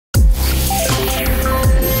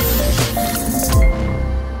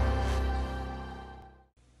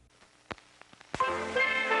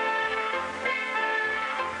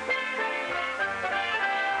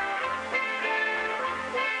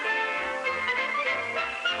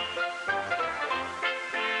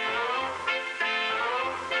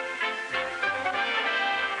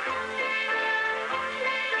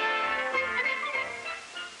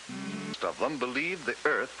them believed the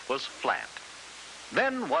Earth was flat.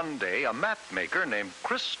 Then one day, a map maker named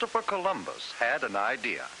Christopher Columbus had an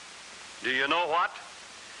idea. Do you know what?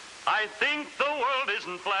 I think the world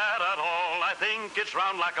isn't flat at all. I think it's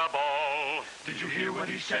round like a ball. Did you hear what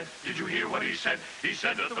he said? Did you hear what he said? He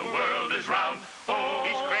said that the world is round. Oh,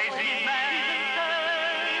 He's crazy.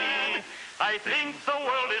 I think the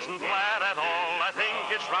world isn't flat at all. I think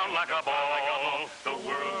it's round like a ball. the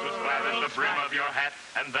world's as flat as the brim of your hat,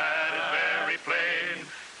 and that is very plain.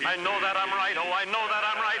 I know that I'm right. Oh, I know that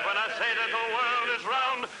I'm right when I say that the world is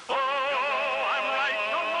round. Oh, I'm right.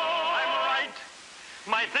 I'm right.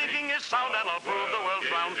 My thinking is sound, and I'll prove the world's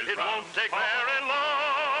round. It won't take very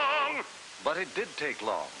long. But it did take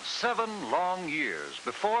long, 7 long years,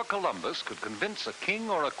 before Columbus could convince a king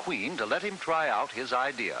or a queen to let him try out his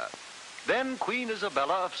idea. Then Queen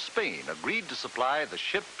Isabella of Spain agreed to supply the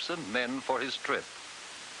ships and men for his trip.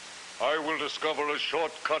 I will discover a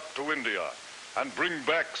shortcut to India and bring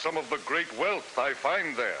back some of the great wealth I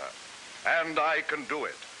find there. And I can do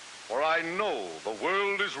it, for I know the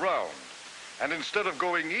world is round. And instead of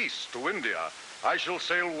going east to India, I shall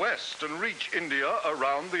sail west and reach India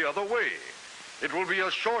around the other way. It will be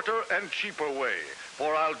a shorter and cheaper way,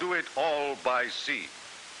 for I'll do it all by sea.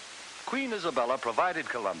 Queen Isabella provided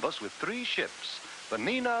Columbus with 3 ships, the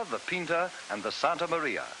Nina, the Pinta, and the Santa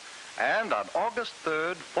Maria. And on August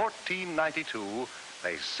 3rd, 1492,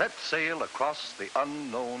 they set sail across the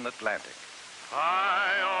unknown Atlantic.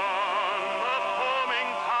 High on the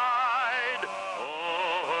foaming tide,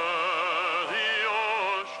 over the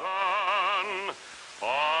ocean,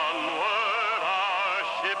 onward our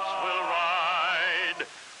ships will ride,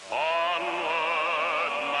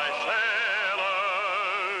 onward my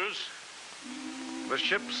sailors. The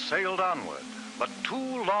ships sailed onward, but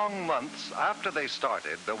 2 long months after they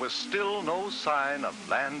started, there was still no sign of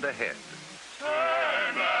land ahead.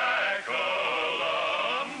 Turn back,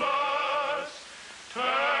 Columbus.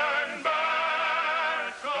 Turn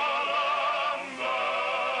back, Columbus.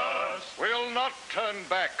 We'll not turn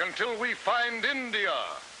back until we find India.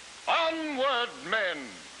 Onward, men!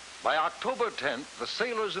 By October 10th, the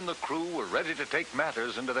sailors and the crew were ready to take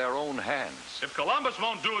matters into their own hands. If Columbus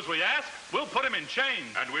won't do as we ask, we'll put him in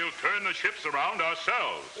chains. And we'll turn the ships around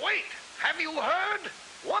ourselves. Wait, have you heard?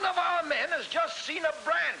 One of our men has just seen a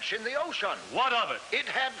branch in the ocean. What of it? It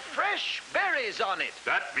had fresh berries on it.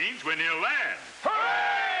 That means we're near land.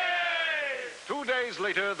 Hooray! 2 days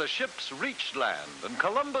later, the ships reached land, and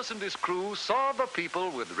Columbus and his crew saw the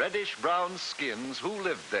people with reddish-brown skins who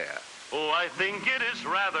lived there. Oh, I think it is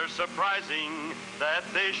rather surprising that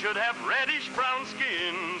they should have reddish-brown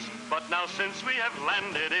skins. But now since we have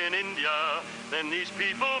landed in India, then these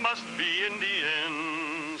people must be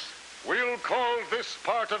Indians. We'll call this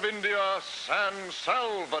part of India San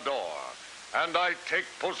Salvador, and I take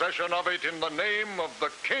possession of it in the name of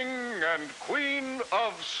the King and Queen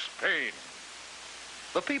of Spain.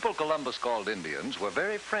 The people Columbus called Indians were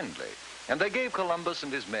very friendly, and they gave Columbus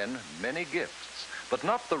and his men many gifts, but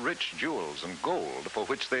not the rich jewels and gold for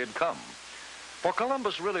which they had come. For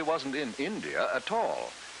Columbus really wasn't in India at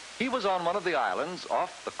all. He was on one of the islands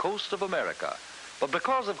off the coast of America. But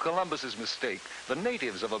because of Columbus's mistake, the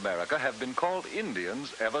natives of America have been called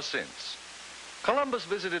Indians ever since. Columbus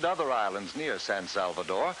visited other islands near San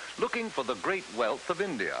Salvador, looking for the great wealth of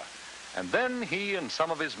India. And then he and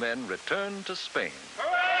some of his men returned to Spain.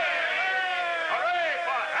 Hooray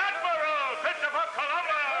for Admiral Christopher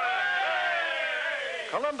Columbus!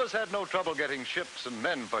 Columbus had no trouble getting ships and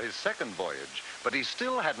men for his second voyage, but he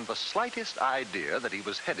still hadn't the slightest idea that he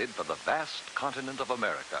was headed for the vast continent of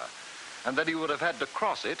America, and that he would have had to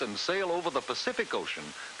cross it and sail over the Pacific Ocean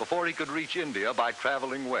before he could reach India by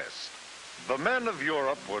traveling west. The men of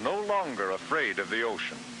Europe were no longer afraid of the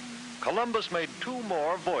ocean. Columbus made 2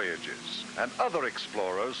 more voyages, and other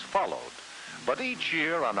explorers followed. But each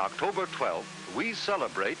year on October 12th, we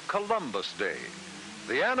celebrate Columbus Day,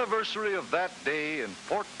 the anniversary of that day in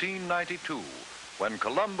 1492, when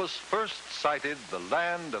Columbus first sighted the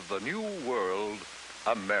land of the New World,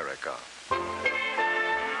 America.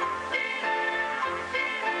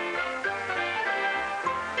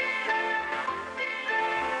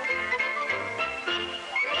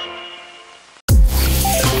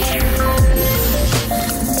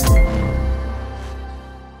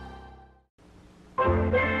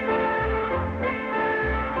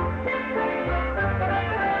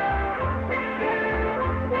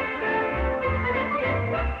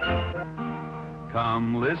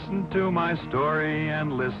 Come listen to my story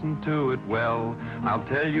and listen to it well. I'll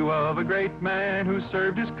tell you of a great man who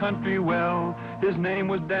served his country well. His name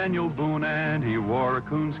was Daniel Boone and he wore a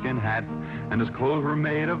coonskin hat, and his clothes were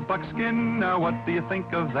made of buckskin. Now what do you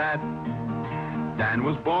think of that? Dan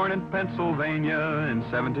was born in Pennsylvania in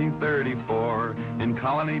 1734. In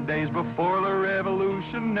colony days before the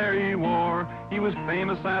Revolutionary War, he was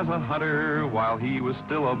famous as a hunter while he was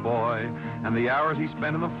still a boy. And the hours he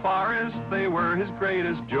spent in the forest, they were his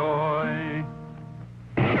greatest joy.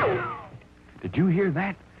 Did you hear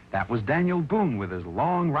that? That was Daniel Boone with his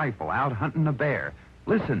long rifle out hunting a bear.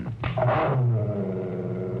 Listen.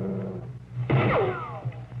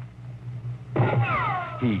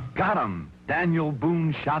 He got him. Daniel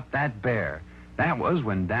Boone shot that bear. That was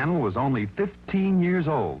when Daniel was only 15 years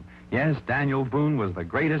old. Yes, Daniel Boone was the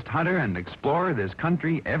greatest hunter and explorer this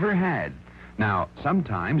country ever had. Now,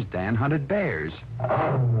 sometimes Dan hunted bears.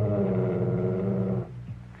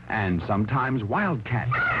 And sometimes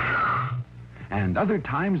wildcats. And other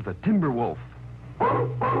times the timber wolf.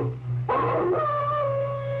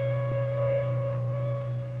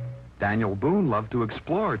 Daniel Boone loved to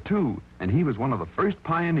explore, too, and he was one of the first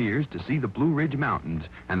pioneers to see the Blue Ridge Mountains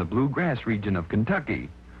and the bluegrass region of Kentucky.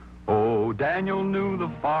 Oh, Daniel knew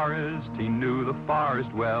the forest, he knew the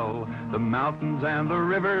forest well, the mountains and the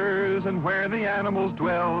rivers and where the animals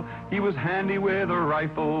dwell. He was handy with a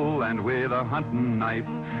rifle and with a hunting knife,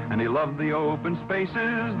 and he loved the open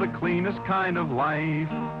spaces, the cleanest kind of life.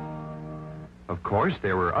 Of course,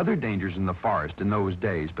 there were other dangers in the forest in those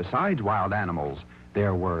days besides wild animals.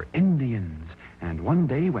 There were Indians, and one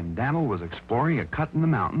day when Daniel was exploring a cut in the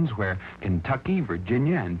mountains where Kentucky,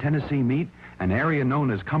 Virginia, and Tennessee meet, an area known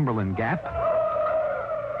as Cumberland Gap,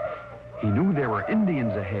 he knew there were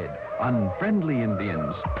Indians ahead, unfriendly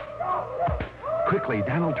Indians. Quickly,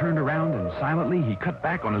 Daniel turned around and silently he cut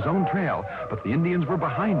back on his own trail, but the Indians were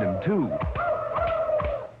behind him, too.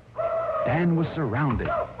 Dan was surrounded.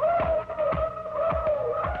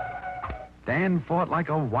 Dan fought like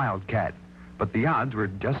a wildcat, but the odds were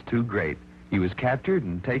just too great. He was captured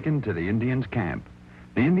and taken to the Indians' camp.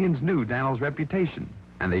 The Indians knew Daniel's reputation,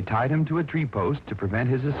 and they tied him to a tree post to prevent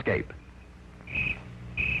his escape.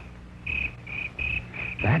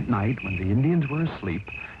 That night, when the Indians were asleep,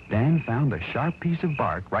 Dan found a sharp piece of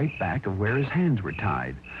bark right back of where his hands were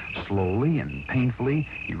tied. Slowly and painfully,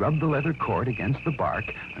 he rubbed the leather cord against the bark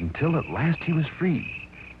until at last he was free.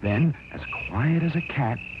 Then, as quiet as a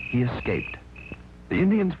cat, he escaped. The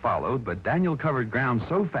Indians followed, but Daniel covered ground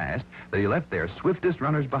so fast that he left their swiftest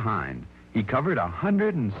runners behind. He covered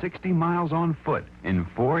 160 miles on foot in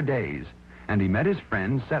 4 days, and he met his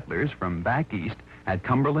friends, settlers from back east at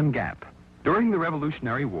Cumberland Gap. During the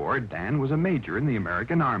Revolutionary War, Dan was a major in the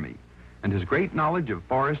American Army, and his great knowledge of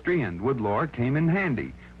forestry and wood lore came in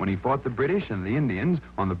handy when he fought the British and the Indians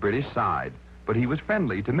on the British side. But he was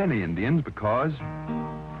friendly to many Indians because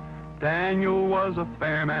Daniel was a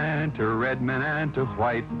fair man to red men and to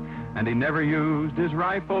white, and he never used his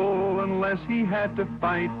rifle unless he had to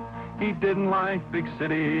fight. He didn't like big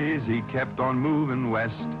cities, he kept on moving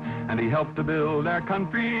west, and he helped to build our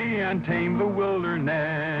country and tame the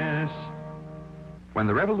wilderness. When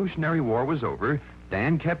the Revolutionary War was over,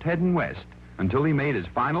 Dan kept heading west until he made his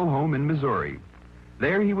final home in Missouri.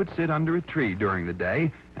 There he would sit under a tree during the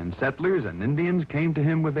day, and settlers and Indians came to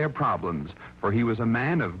him with their problems, for he was a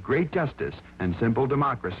man of great justice and simple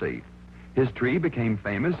democracy. His tree became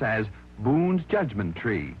famous as Boone's Judgment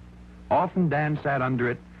Tree. Often Dan sat under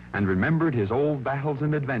it and remembered his old battles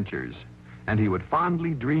and adventures, and he would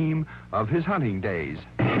fondly dream of his hunting days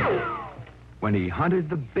when he hunted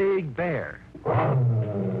the big bear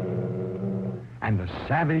and the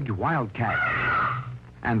savage wildcat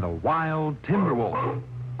and the wild timber wolf.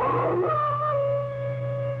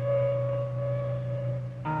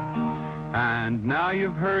 And now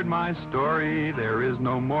you've heard my story, there is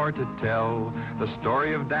no more to tell. The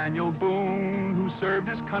story of Daniel Boone, who served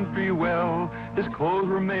his country well. His clothes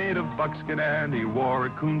were made of buckskin and he wore a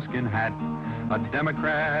coonskin hat. A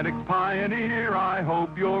democratic pioneer, I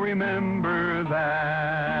hope you'll remember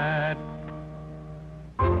that.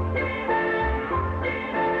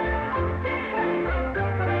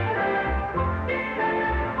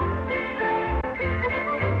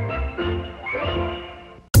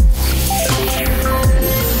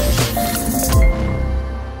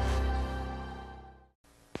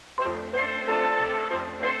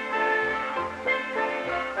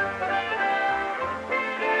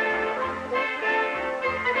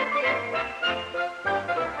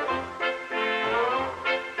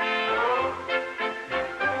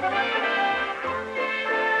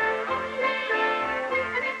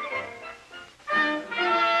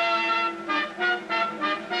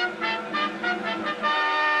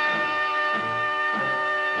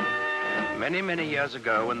 Many years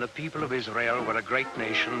ago, when the people of Israel were a great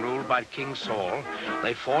nation ruled by King Saul,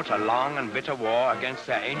 they fought a long and bitter war against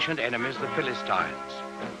their ancient enemies, the Philistines.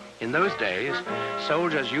 In those days,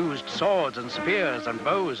 Soldiers used swords and spears and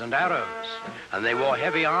bows and arrows, and they wore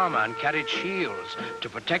heavy armor and carried shields to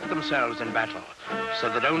protect themselves in battle, so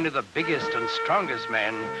that only the biggest and strongest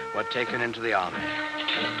men were taken into the army.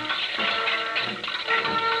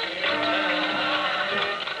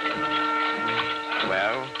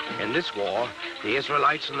 Well, in this war, the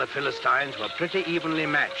Israelites and the Philistines were pretty evenly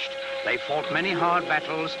matched. They fought many hard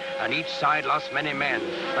battles, and each side lost many men,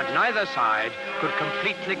 but neither side could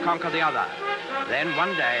completely conquer the other. Then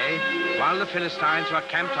one day, while the Philistines were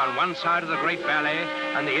camped on one side of the great valley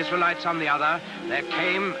and the Israelites on the other, there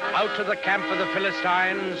came out of the camp of the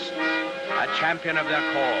Philistines a champion of their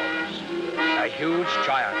cause, a huge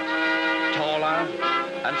giant, taller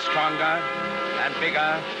and stronger and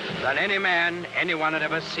bigger than any man anyone had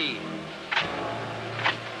ever seen.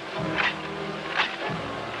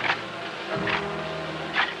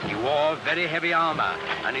 He wore very heavy armor,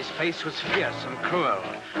 and his face was fierce and cruel,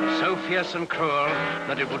 so fierce and cruel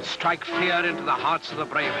that it would strike fear into the hearts of the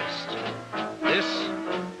bravest. This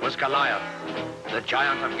was Goliath, the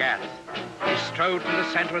giant of Gath. He strode to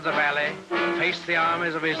the center of the valley, faced the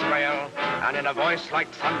armies of Israel, and in a voice like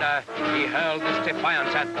thunder, he hurled this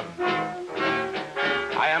defiance at them.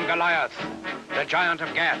 I am Goliath, the giant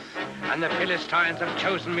of Gath, and the Philistines have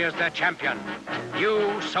chosen me as their champion.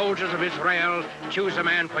 You, soldiers of Israel, choose a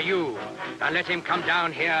man for you, and let him come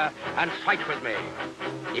down here and fight with me.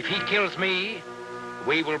 If he kills me,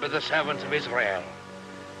 we will be the servants of Israel.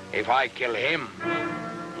 If I kill him,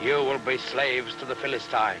 you will be slaves to the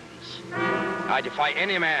Philistines. I defy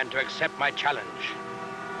any man to accept my challenge.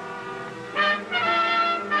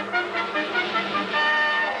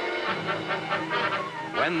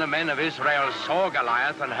 When the men of Israel saw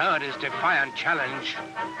Goliath and heard his defiant challenge,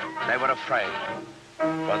 they were afraid,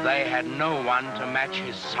 for they had no one to match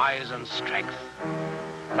his size and strength.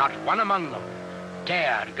 Not one among them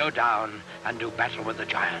dared go down and do battle with the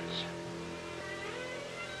giants.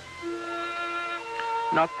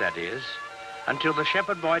 Not, that is, until the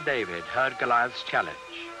shepherd boy David heard Goliath's challenge.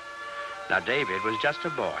 Now, David was just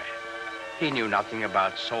a boy. He knew nothing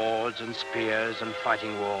about swords and spears and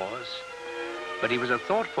fighting wars. But he was a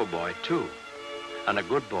thoughtful boy, too, and a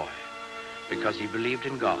good boy, because he believed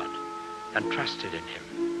in God and trusted in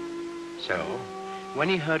him. So, when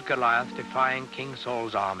he heard Goliath defying King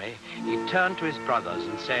Saul's army, he turned to his brothers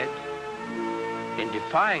and said, "In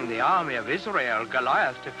defying the army of Israel,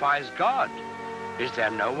 Goliath defies God. Is there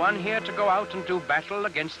no one here to go out and do battle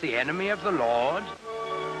against the enemy of the Lord?"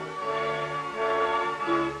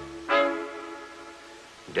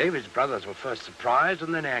 David's brothers were first surprised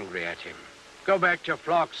and then angry at him. "Go back to your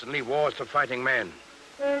flocks and leave wars to fighting men."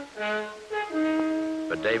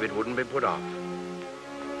 But David wouldn't be put off.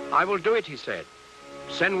 "I will do it," he said.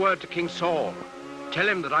 "Send word to King Saul. Tell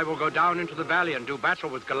him that I will go down into the valley and do battle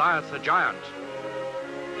with Goliath the giant."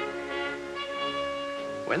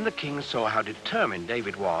 When the king saw how determined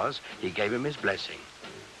David was, he gave him his blessing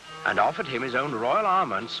and offered him his own royal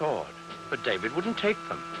armor and sword. But David wouldn't take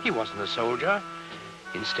them. He wasn't a soldier.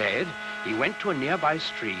 Instead, he went to a nearby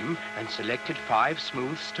stream and selected 5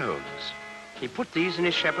 smooth stones. He put these in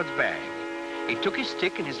his shepherd's bag. He took his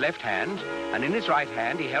stick in his left hand, and in his right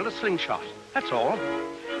hand he held a slingshot. That's all.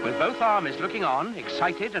 With both armies looking on,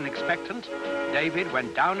 excited and expectant, David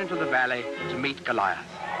went down into the valley to meet Goliath.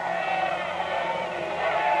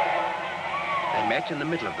 They met in the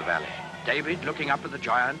middle of the valley. David looking up at the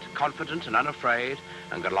giant, confident and unafraid,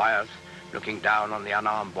 and Goliath looking down on the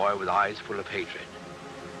unarmed boy with eyes full of hatred.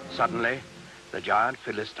 Suddenly, the giant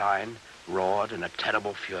Philistine roared in a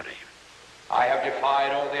terrible fury. "I have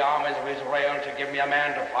defied all the armies of Israel to give me a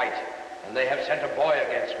man to fight, and they have sent a boy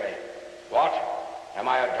against me. What? Am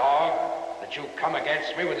I a dog that you come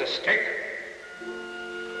against me with a stick?"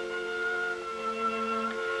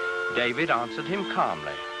 David answered him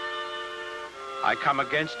calmly. "I come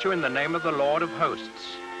against you in the name of the Lord of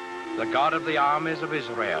hosts, the God of the armies of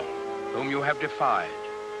Israel, whom you have defied.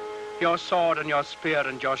 Your sword and your spear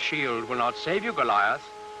and your shield will not save you, Goliath,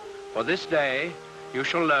 for this day you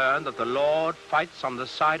shall learn that the Lord fights on the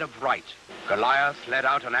side of right." Goliath let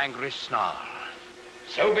out an angry snarl.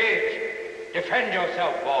 "So be it. Defend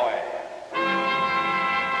yourself, boy."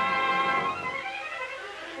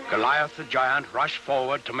 Goliath the giant rushed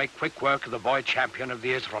forward to make quick work of the boy champion of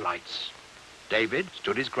the Israelites. David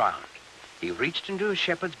stood his ground. He reached into his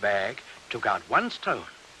shepherd's bag, took out 1 stone.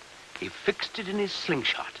 He fixed it in his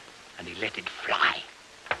slingshot, and he let it fly.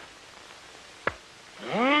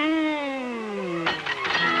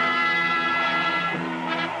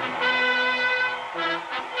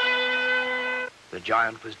 The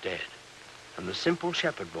giant was dead, and the simple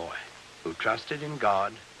shepherd boy, who trusted in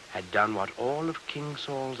God had done what all of King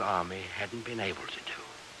Saul's army hadn't been able to do.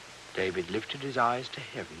 David lifted his eyes to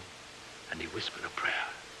heaven, and he whispered a prayer.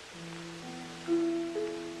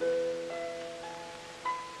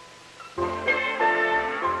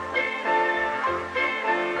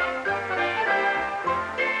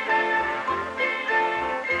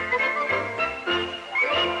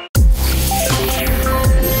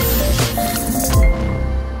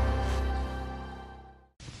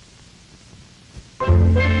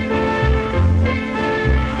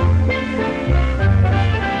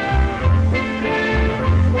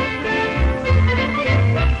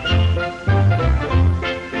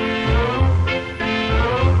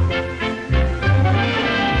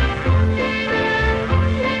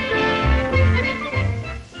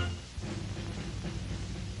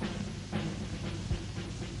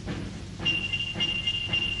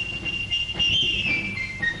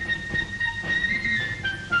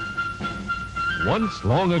 Once,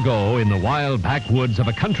 long ago, in the wild backwoods of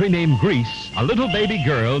a country named Greece, a little baby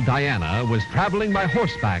girl, Diana, was traveling by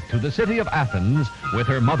horseback to the city of Athens with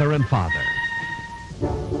her mother and father.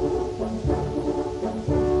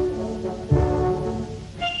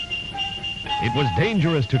 It was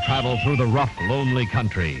dangerous to travel through the rough, lonely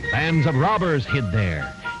country. Bands of robbers hid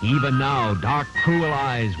there. Even now, dark, cruel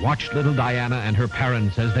eyes watched little Diana and her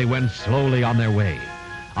parents as they went slowly on their way.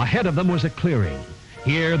 Ahead of them was a clearing.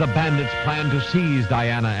 Here, the bandits planned to seize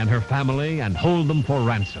Diana and her family and hold them for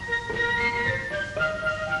ransom.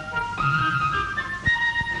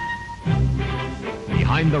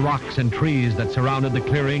 Behind the rocks and trees that surrounded the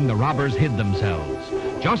clearing, the robbers hid themselves.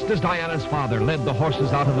 Just as Diana's father led the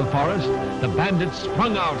horses out of the forest, the bandits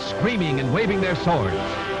sprung out, screaming and waving their swords.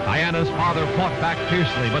 Diana's father fought back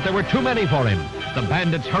fiercely, but there were too many for him. The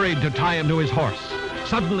bandits hurried to tie him to his horse.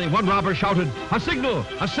 Suddenly, one robber shouted, "A signal!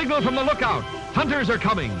 A signal from the lookout! Hunters are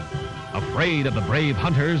coming!" Afraid of the brave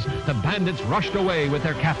hunters, the bandits rushed away with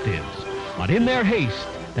their captives. But in their haste,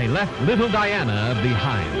 they left little Diana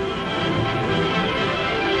behind.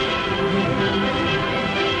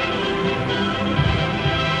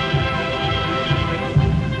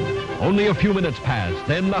 Only a few minutes passed.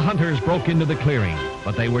 Then the hunters broke into the clearing,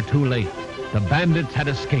 but they were too late. The bandits had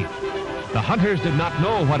escaped. The hunters did not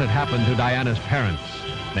know what had happened to Diana's parents.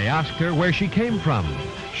 They asked her where she came from.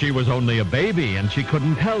 She was only a baby, and she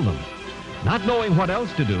couldn't tell them. Not knowing what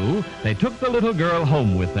else to do, they took the little girl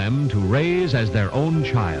home with them to raise as their own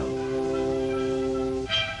child.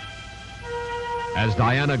 As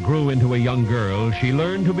Diana grew into a young girl, she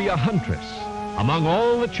learned to be a huntress. Among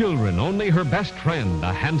all the children, only her best friend,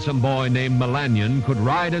 a handsome boy named Melanion, could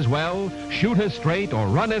ride as well, shoot as straight, or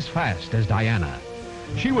run as fast as Diana.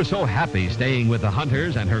 She was so happy staying with the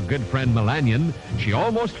hunters and her good friend Melanion, she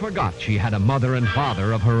almost forgot she had a mother and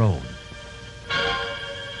father of her own.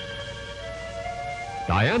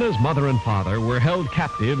 Diana's mother and father were held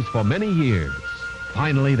captives for many years.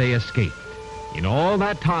 Finally, they escaped. In all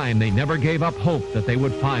that time, they never gave up hope that they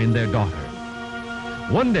would find their daughter.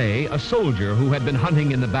 One day, a soldier who had been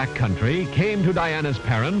hunting in the back country came to Diana's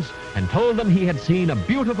parents and told them he had seen a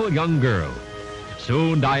beautiful young girl.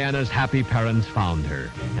 Soon, Diana's happy parents found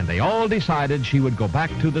her, and they all decided she would go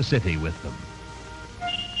back to the city with them.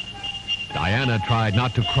 Diana tried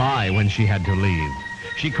not to cry when she had to leave.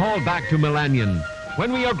 She called back to Melanion,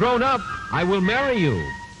 "When we are grown up, I will marry you."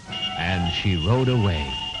 And she rode away.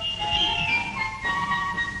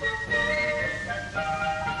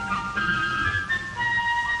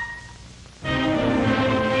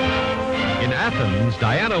 In Athens,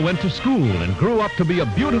 Diana went to school and grew up to be a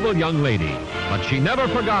beautiful young lady. But she never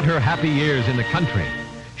forgot her happy years in the country.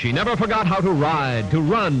 She never forgot how to ride, to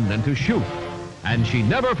run, and to shoot. And she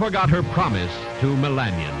never forgot her promise to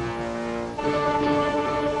Melanion.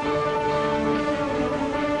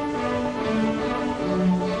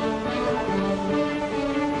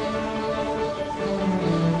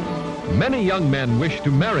 Many young men wished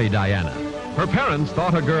to marry Diana. Her parents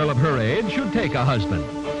thought a girl of her age should take a husband.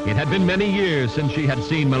 It had been many years since she had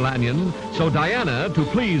seen Melanion, so Diana, to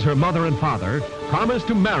please her mother and father, promised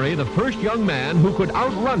to marry the first young man who could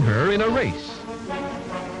outrun her in a race.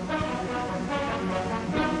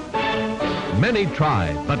 Many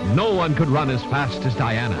tried, but no one could run as fast as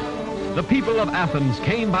Diana. The people of Athens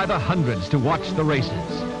came by the hundreds to watch the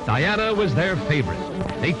races. Diana was their favorite.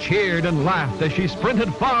 They cheered and laughed as she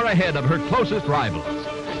sprinted far ahead of her closest rivals.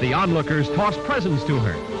 The onlookers tossed presents to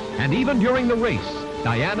her, and even during the race,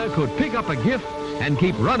 Diana could pick up a gift and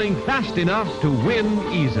keep running fast enough to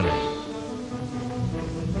win easily.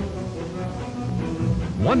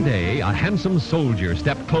 One day, a handsome soldier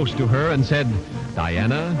stepped close to her and said,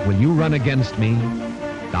 "Diana, will you run against me?"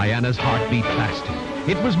 Diana's heart beat faster.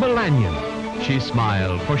 It was Melanion. She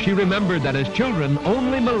smiled, for she remembered that as children,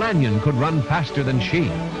 only Melanion could run faster than she.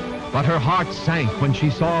 But her heart sank when she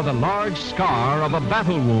saw the large scar of a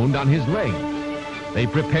battle wound on his leg. They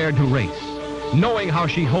prepared to race. Knowing how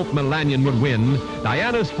she hoped Melanion would win,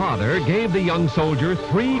 Diana's father gave the young soldier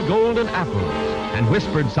 3 golden apples and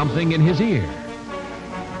whispered something in his ear.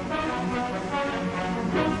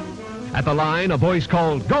 At the line, a voice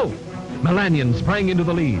called, "Go!" Melanion sprang into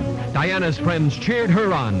the lead. Diana's friends cheered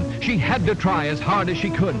her on. She had to try as hard as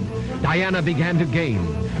she could. Diana began to gain.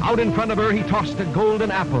 Out in front of her, he tossed a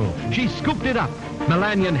golden apple. She scooped it up.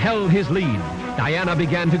 Melanion held his lead. Diana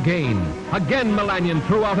began to gain. Again, Melanion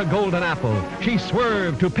threw out a golden apple. She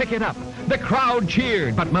swerved to pick it up. The crowd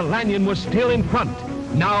cheered, but Melanion was still in front.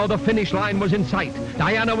 Now the finish line was in sight.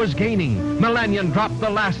 Diana was gaining. Melanion dropped the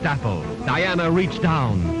last apple. Diana reached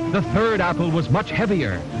down. The 3rd apple was much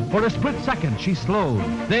heavier. For a split second, she slowed,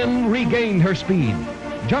 then regained her speed.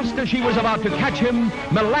 Just as she was about to catch him,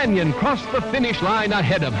 Melanion crossed the finish line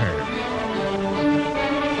ahead of her.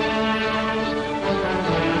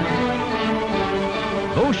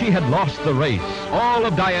 Though she had lost the race, all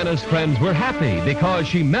of Diana's friends were happy because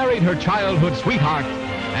she married her childhood sweetheart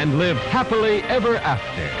and lived happily ever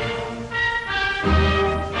after.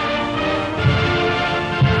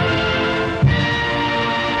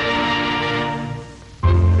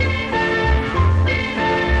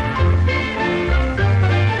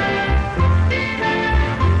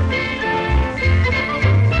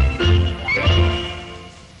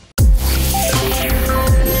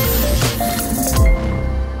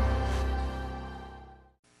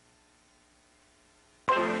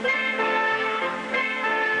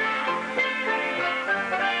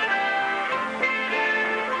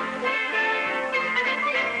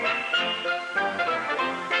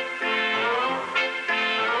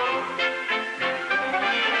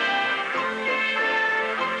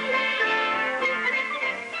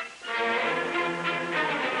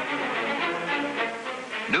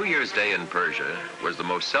 New Year's Day in Persia was the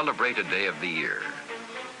most celebrated day of the year.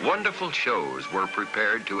 Wonderful shows were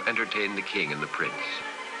prepared to entertain the king and the prince.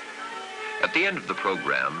 At the end of the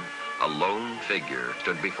program, a lone figure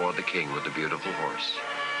stood before the king with a beautiful horse.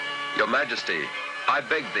 "Your Majesty, I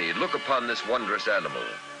beg thee, look upon this wondrous animal.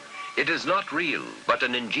 It is not real, but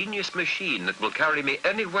an ingenious machine that will carry me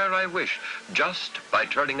anywhere I wish, just by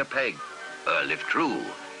turning a peg." If true,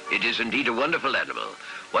 it is indeed a wonderful animal.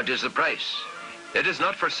 What is the price?" "It is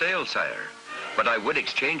not for sale, sire, but I would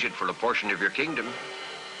exchange it for a portion of your kingdom."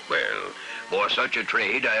 Well, for such a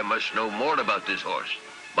trade, I must know more about this horse.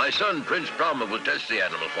 My son, Prince Brahma, will test the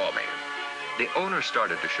animal for me. The owner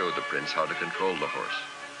started to show the prince how to control the horse.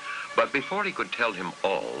 But before he could tell him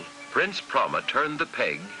all, Prince Brahma turned the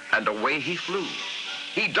peg and away he flew.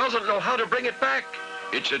 "He doesn't know how to bring it back."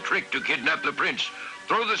 It's a trick to kidnap the prince.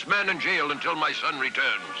 Throw this man in jail until my son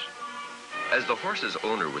returns." As the horse's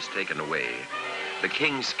owner was taken away, the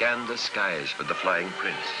king scanned the skies for the flying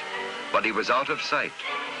prince, but he was out of sight.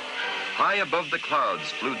 High above the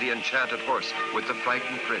clouds flew the enchanted horse with the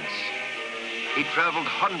frightened prince. He traveled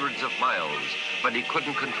hundreds of miles, but he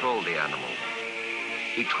couldn't control the animal.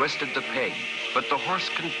 He twisted the peg, but the horse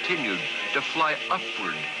continued to fly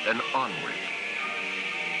upward and onward.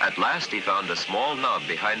 At last he found a small knob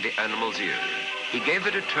behind the animal's ear. He gave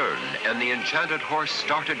it a turn, and the enchanted horse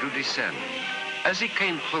started to descend. As he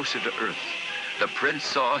came closer to earth, the prince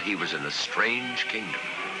saw he was in a strange kingdom.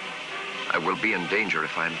 "I will be in danger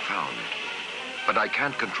if I am found, but I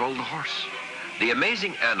can't control the horse." The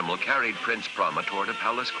amazing animal carried Prince Brahma toward a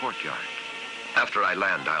palace courtyard. "After I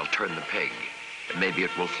land, I'll turn the peg, and maybe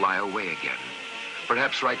it will fly away again,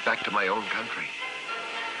 perhaps right back to my own country."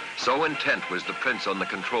 So intent was the prince on the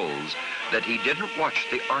controls that he didn't watch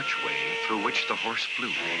the archway through which the horse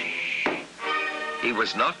flew. He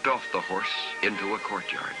was knocked off the horse into a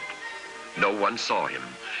courtyard. No one saw him,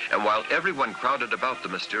 and while everyone crowded about the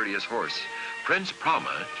mysterious horse, Prince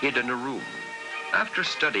Brahma hid in a room. After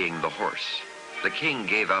studying the horse, the king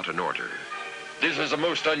gave out an order. "This is a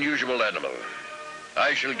most unusual animal.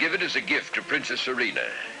 I shall give it as a gift to Princess Serena.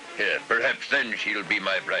 Perhaps then she'll be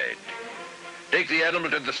my bride. Take the animal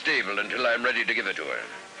to the stable until I'm ready to give it to her."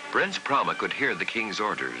 Prince Brahma could hear the king's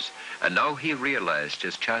orders, and now he realized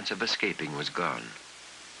his chance of escaping was gone.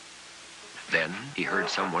 Then he heard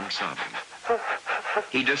someone sobbing.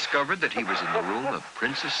 He discovered that he was in the room of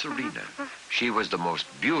Princess Serena. She was the most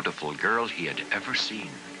beautiful girl he had ever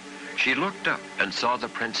seen. She looked up and saw the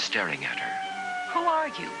prince staring at her. "Who are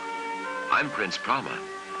you?" "I'm Prince Brahma.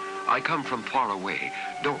 I come from far away.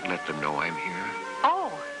 Don't let them know I'm here."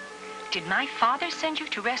 "Oh, did my father send you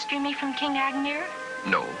to rescue me from King Agnir?"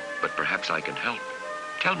 "No, but perhaps I can help.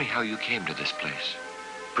 Tell me how you came to this place."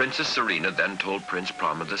 Princess Serena then told Prince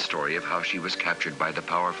Prama the story of how she was captured by the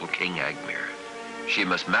powerful King Agmir. She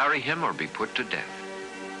must marry him or be put to death.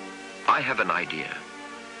 I have an idea.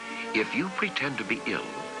 If you pretend to be ill,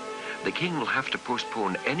 the king will have to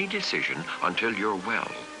postpone any decision until you're well.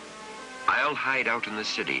 I'll hide out in the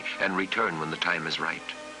city and return when the time is right.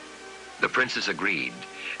 The princess agreed,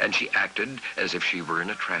 and she acted as if she were in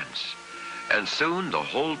a trance. And soon the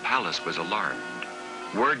whole palace was alarmed.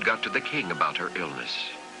 Word got to the king about her illness.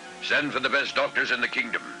 Send for the best doctors in the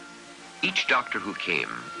kingdom. Each doctor who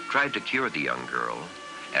came tried to cure the young girl,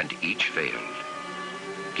 and each failed.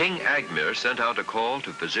 King Agmir sent out a call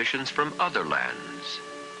to physicians from other lands.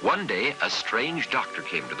 One day, a strange doctor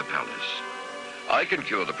came to the palace. I can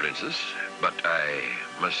cure the princess, but I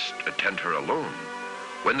must attend her alone.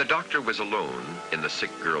 When the doctor was alone in the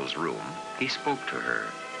sick girl's room, he spoke to her.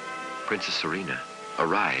 Princess Serena,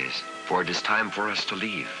 arise, for it is time for us to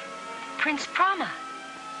leave. Prince Prama,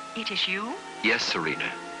 it is you? Yes,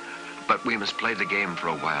 Serena, but we must play the game for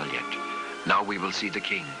a while yet. Now we will see the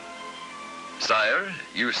king. Sire,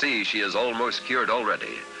 you see she is almost cured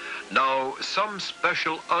already. Now, some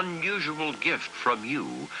special, unusual gift from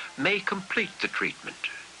you may complete the treatment.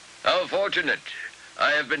 How fortunate.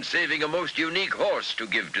 I have been saving a most unique horse to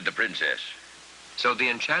give to the princess. So the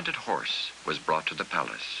enchanted horse was brought to the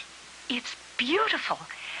palace. It's beautiful.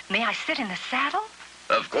 May I sit in the saddle?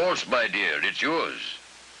 Of course, my dear, it's yours.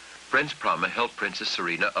 Prince Prama helped Princess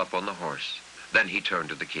Serena up on the horse. Then he turned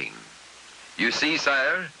to the king. You see,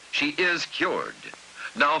 sire, she is cured.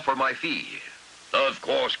 Now for my fee. Of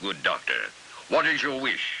course, good doctor. What is your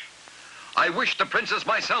wish? I wish the princess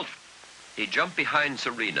myself. He jumped behind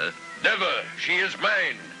Serena. Never. She is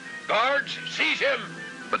mine. Guards, seize him.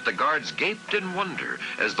 But the guards gaped in wonder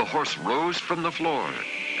as the horse rose from the floor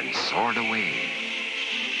and soared away.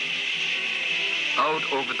 Out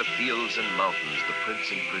over the fields and mountains, the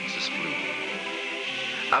prince and princess flew.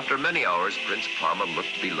 After many hours, Prince Prama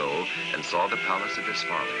looked below and saw the palace of his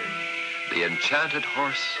father. The enchanted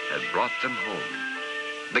horse had brought them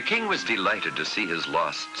home. The king was delighted to see his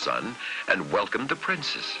lost son and welcomed the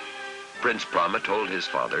princess. Prince Prama told his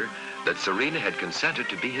father that Serena had consented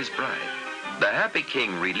to be his bride. The happy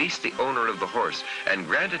king released the owner of the horse and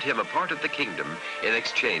granted him a part of the kingdom in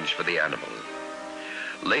exchange for the animal.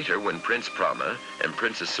 Later, when Prince Prama and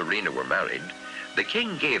Princess Serena were married, the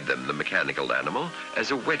king gave them the mechanical animal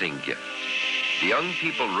as a wedding gift. The young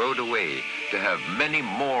people rode away to have many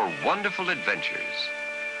more wonderful adventures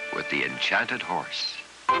with the enchanted horse.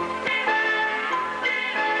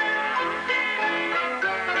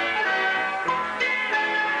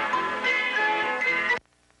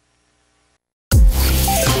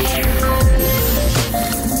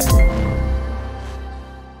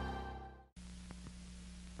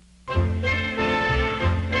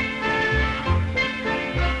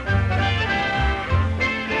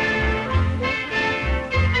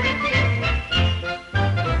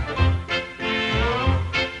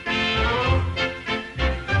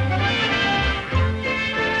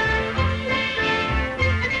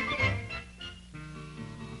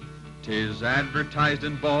 Advertised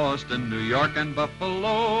in Boston, New York, and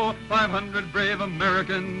Buffalo, 500 brave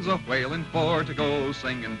Americans a whaling for to go,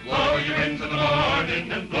 singing, blow your winds in the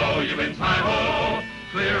morning and blow your winds high-ho,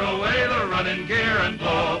 clear away the running gear and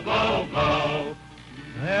blow, blow, blow.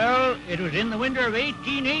 Well, it was in the winter of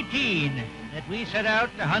 1818 that we set out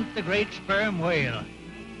to hunt the great sperm whale.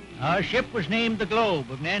 Our ship was named the Globe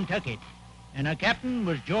of Nantucket, and our captain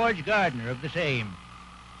was George Gardner of the same.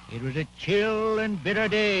 It was a chill and bitter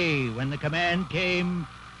day when the command came,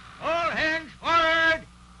 all hands forward,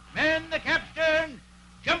 man the capstan,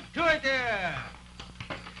 jump to it there.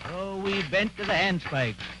 So we bent to the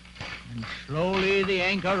handspikes, and slowly the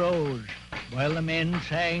anchor rose, while the men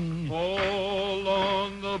sang, all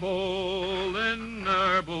on the bowline,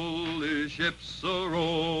 our bullish ships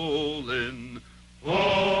a-rolling.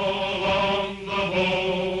 All on the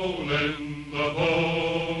bowline,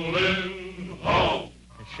 ho!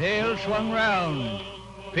 The sail swung round,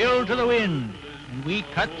 filled to the wind, and we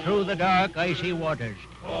cut through the dark, icy waters.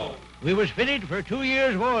 We was fitted for a 2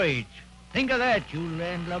 years' voyage. Think of that, you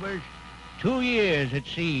landlubbers. 2 years at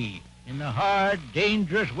sea, in the hard,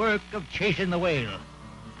 dangerous work of chasing the whale.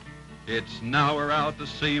 It's now we're out to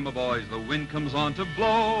sea, my boys. The wind comes on to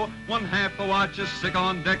blow. One half the watch is sick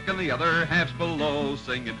on deck and the other half's below,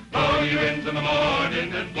 singing, blow your winds in the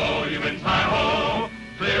morning and blow your winds high-ho,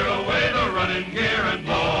 clear away the running gear and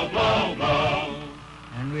blow, blow, blow.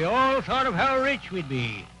 And we all thought of how rich we'd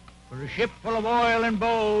be. For a ship full of oil and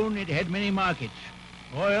bone, it had many markets.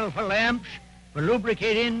 Oil for lamps, for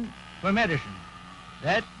lubricating, for medicine.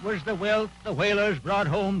 That was the wealth the whalers brought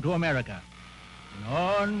home to America. and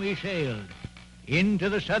on we sailed into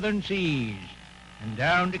the southern seas and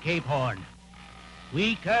down to Cape Horn.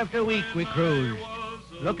 Week after week we cruised,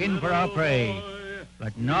 looking for our prey,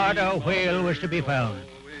 but not a whale was to be found.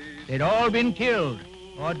 They'd all been killed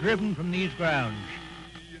or driven from these grounds.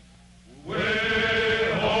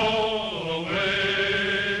 Way haul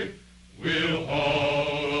away, we'll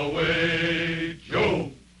haul away,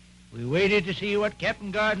 Joe. We waited to see what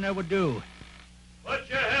Captain Gardner would do. Put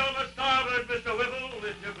your helm a starboard, Mr. Whipple,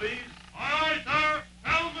 if you please. Aye, sir.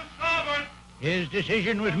 Helm a starboard. His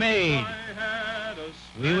decision was made.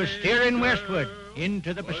 We were steering westward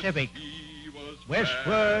into the Pacific,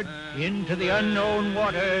 westward into the unknown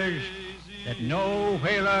waters that no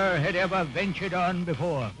whaler had ever ventured on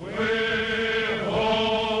before. We'll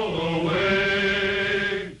haul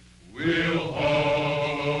away, we'll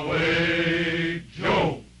haul away,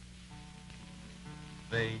 Joe.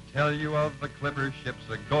 They tell you of the clipper ships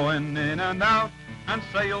a-going in and out, and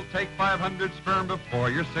say you'll take 500 sperm before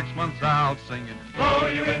you're 6 months out, singing, Blow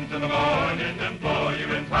you into the morning and blow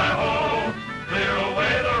you in hi-ho. Clear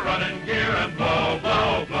away the running gear and blow,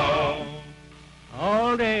 blow, blow.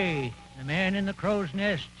 All day, the man in the crow's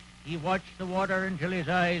nest, he watched the water until his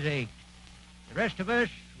eyes ached. The rest of us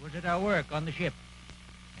was at our work on the ship.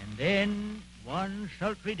 And then, one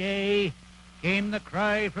sultry day, came the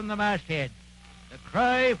cry from the masthead, the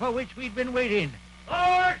cry for which we'd been waiting.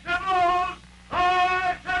 Hard shovels!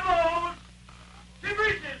 Hard shovels! Sea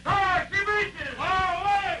breaches! Hard sea breaches! Far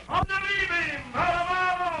away! On the lee beam!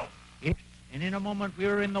 Bravo! And in a moment we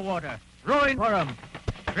were in the water, rowing for him,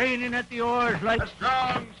 straining at the oars like a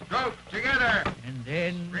strong stroke together. And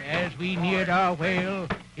then, as we neared our whale,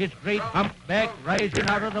 his great humpback rising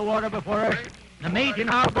out of the water before us, the mate in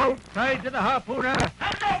our boat cried to the harpooner.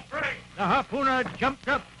 The harpooner jumped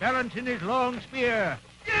up, balancing his long spear.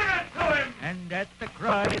 Give it to him! And at the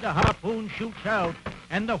cry, the harpoon shoots out,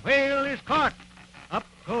 and the whale is caught. Up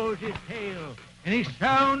goes his tail, and he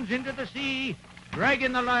sounds into the sea,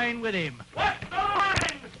 dragging the line with him. What's the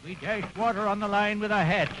line? We dashed water on the line with our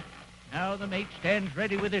hats. Now the mate stands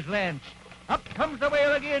ready with his lance. Up comes the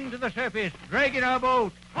whale again to the surface, dragging our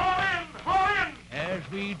boat. Haul in! Haul in! As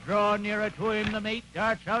we draw nearer to him, the mate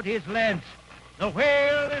darts out his lance. The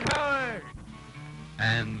whale is ours!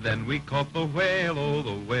 And then we caught the whale, oh,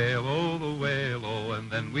 the whale, oh, the whale, oh. And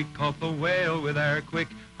then we caught the whale with our quick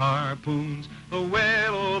harpoons. The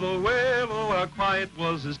whale, oh, how quiet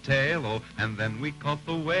was his tail, oh. And then we caught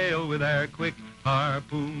the whale with our quick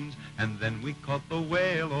harpoons. And then we caught the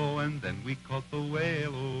whale, oh, and then we caught the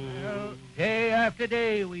whale, oh. Well, day after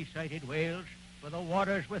day we sighted whales, for the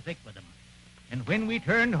waters were thick with them. And when we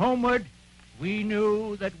turned homeward, we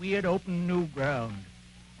knew that we had opened new ground.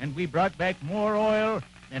 And we brought back more oil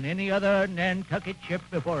than any other Nantucket ship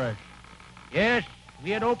before us. Yes, we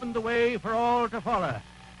had opened the way for all to follow.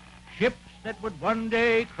 Ships that would one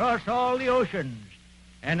day cross all the oceans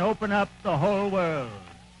and open up the whole world.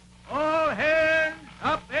 All hands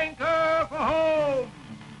up anchor for home!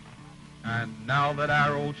 And now that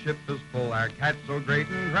our old ship is full, our cat's so great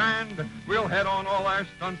and grand, we'll head on all our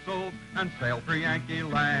stunsails and sail for Yankee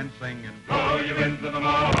land, singing, Blow you into the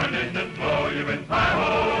morning and blow you in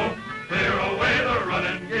hi-ho. Clear away the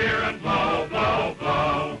running gear and blow, blow,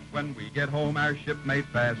 blow. When we get home, our ship made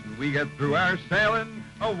fast, and we get through our sailing.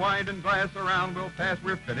 A winding glass around we'll pass,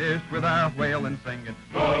 we're finished with our whaling, singing,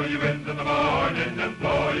 Blow you into the morning and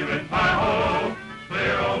blow you in hi-ho.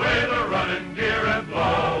 Clear away the running gear and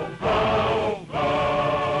blow, blow,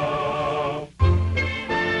 blow.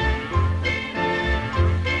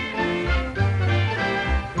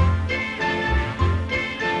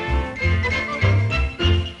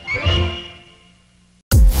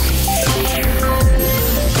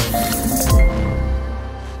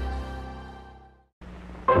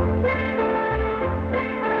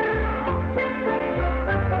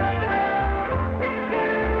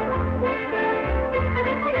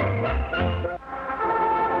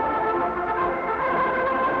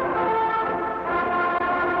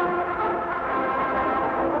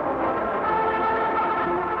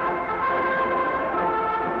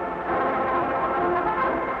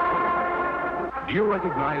 Do you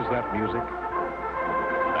recognize that music?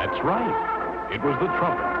 That's right. It was the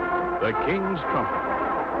trumpet, the king's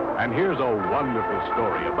trumpet. And here's a wonderful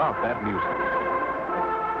story about that music.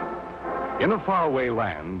 In a faraway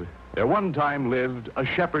land, there one time lived a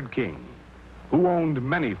shepherd king who owned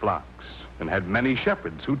many flocks and had many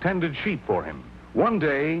shepherds who tended sheep for him. One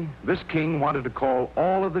day, this king wanted to call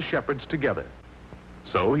all of the shepherds together.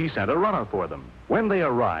 So he sent a runner for them. When they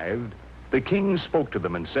arrived, the king spoke to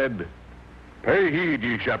them and said, "Pay heed,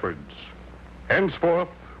 ye shepherds. Henceforth,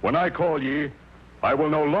 when I call ye, I will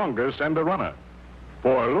no longer send a runner,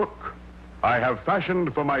 For look, I have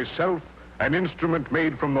fashioned for myself an instrument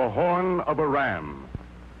made from the horn of a ram.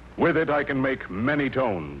 With it I can make many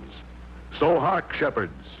tones. So hark,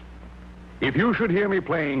 shepherds. If you should hear me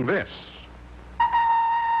playing this,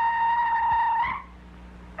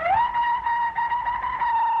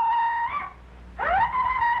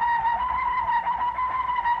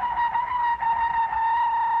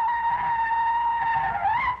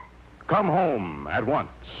 come home at once.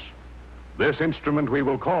 This instrument we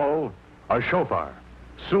will call a shofar.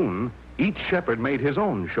 Soon, each shepherd made his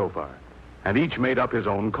own shofar, and each made up his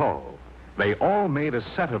own call. They all made a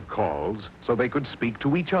set of calls so they could speak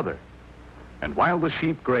to each other. And while the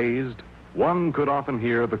sheep grazed, one could often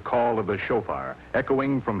hear the call of the shofar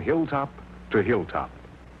echoing from hilltop to hilltop.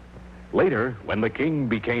 Later, when the king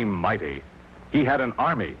became mighty, he had an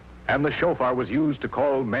army, and the shofar was used to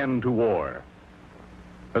call men to war.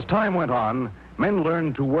 As time went on, men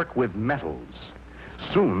learned to work with metals.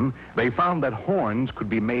 Soon, they found that horns could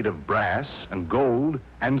be made of brass and gold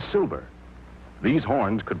and silver. These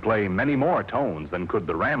horns could play many more tones than could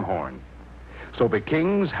the ram horn. So the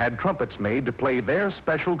kings had trumpets made to play their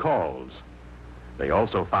special calls. They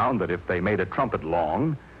also found that if they made a trumpet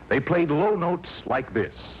long, they played low notes like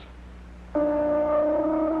this.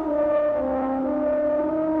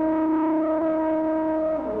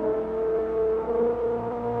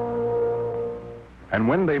 And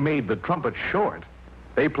when they made the trumpet short,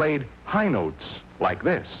 they played high notes like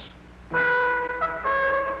this.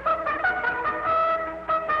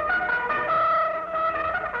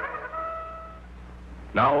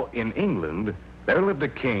 Now, in England, there lived a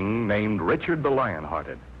king named Richard the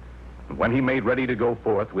Lionhearted. And when he made ready to go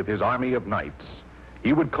forth with his army of knights,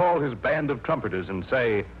 he would call his band of trumpeters and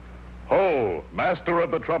say, "Ho, master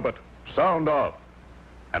of the trumpet, sound off."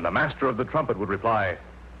 And the master of the trumpet would reply,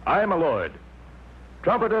 "Aye, my lord.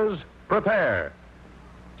 Trumpeters, prepare.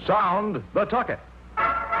 Sound the tucket."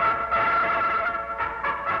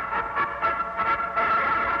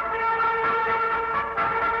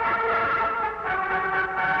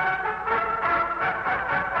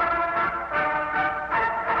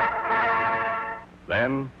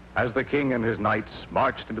 Then, as the king and his knights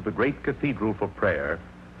marched into the great cathedral for prayer,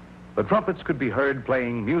 the trumpets could be heard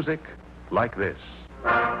playing music like this.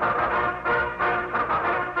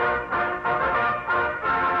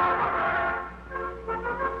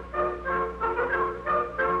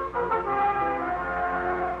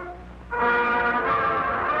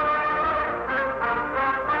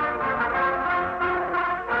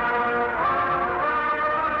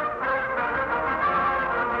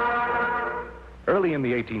 Early in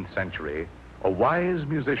the 18th century, a wise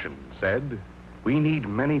musician said, "We need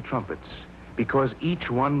many trumpets because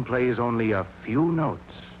each one plays only a few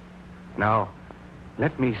notes." Now,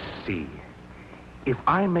 let me see. If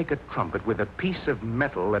I make a trumpet with a piece of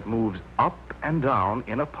metal that moves up and down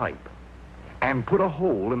in a pipe and put a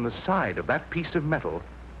hole in the side of that piece of metal,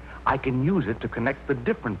 I can use it to connect the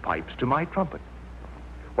different pipes to my trumpet.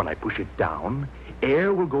 When I push it down,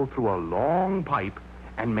 air will go through a long pipe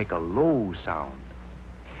and make a low sound.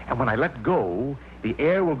 And when I let go, the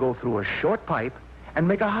air will go through a short pipe and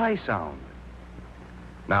make a high sound.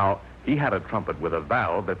 Now, he had a trumpet with a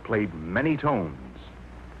valve that played many tones.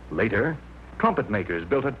 Later, trumpet makers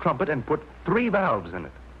built a trumpet and put 3 valves in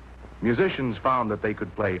it. Musicians found that they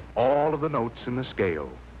could play all of the notes in the scale.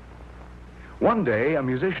 One day, a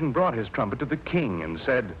musician brought his trumpet to the king and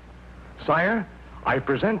said, "Sire, I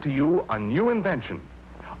present to you a new invention,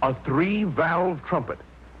 a 3-valve trumpet."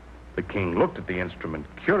 The king looked at the instrument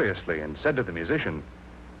curiously and said to the musician,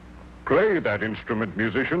 "Play that instrument,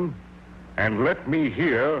 musician, and let me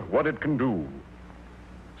hear what it can do."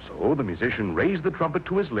 So the musician raised the trumpet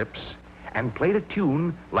to his lips and played a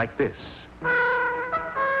tune like this.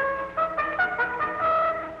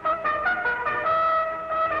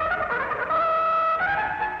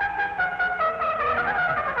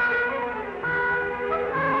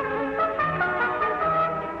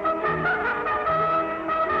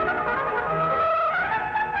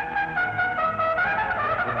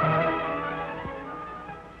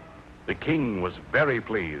 The king was very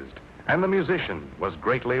pleased, and the musician was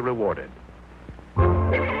greatly rewarded.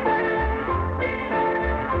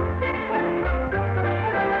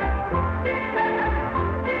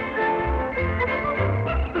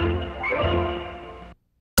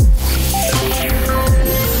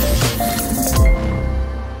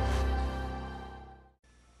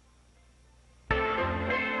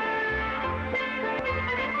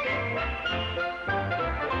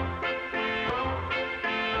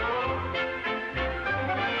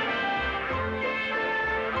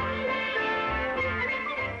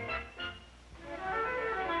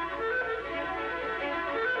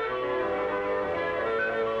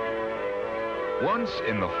 Once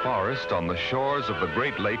in the forest on the shores of the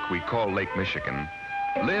great lake we call Lake Michigan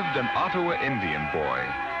lived an Ottawa Indian boy.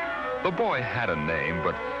 The boy had a name,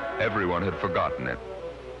 but everyone had forgotten it.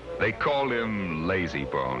 They called him Lazy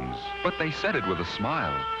Bones, but they said it with a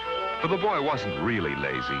smile, for the boy wasn't really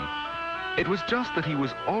lazy. It was just that he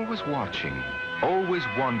was always watching, always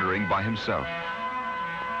wandering by himself.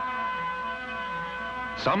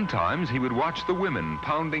 Sometimes he would watch the women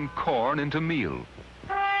pounding corn into meal.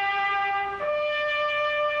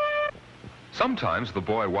 Sometimes the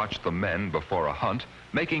boy watched the men before a hunt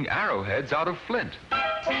making arrowheads out of flint.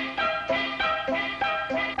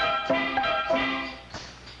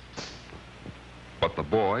 But the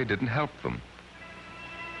boy didn't help them.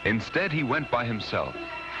 Instead, he went by himself,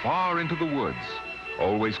 far into the woods,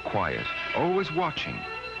 always quiet, always watching.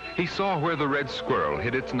 He saw where the red squirrel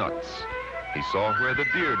hid its nuts. He saw where the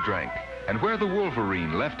deer drank and where the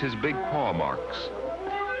wolverine left his big paw marks.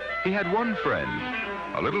 He had one friend,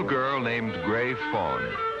 a little girl named Gray Fawn,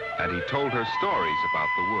 and he told her stories about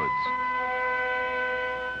the woods.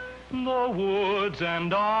 The woods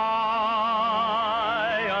and I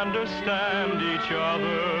understand each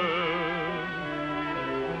other.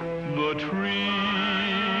 The trees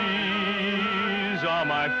are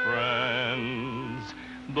my friends.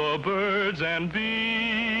 The birds and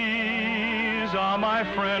bees are my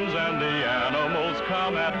friends, and the animals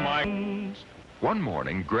come at my... One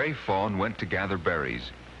morning, Gray Fawn went to gather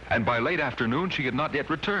berries, and by late afternoon she had not yet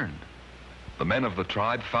returned. The men of the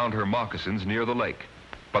tribe found her moccasins near the lake,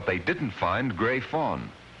 but they didn't find Gray Fawn.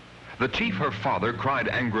 The chief, her father, cried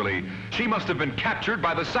angrily, "She must have been captured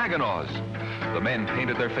by the Saginaws." The men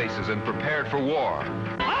painted their faces and prepared for war.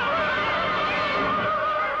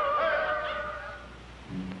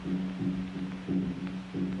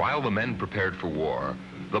 While the men prepared for war,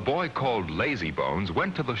 the boy called Lazy Bones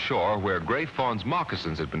went to the shore where Gray Fawn's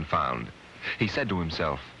moccasins had been found. He said to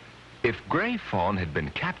himself, if Gray Fawn had been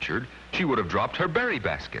captured, she would have dropped her berry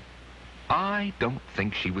basket. I don't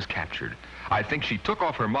think she was captured. I think she took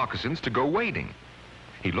off her moccasins to go wading.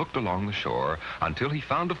 He looked along the shore until he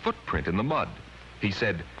found a footprint in the mud. He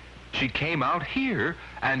said, she came out here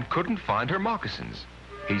and couldn't find her moccasins.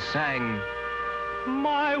 He sang,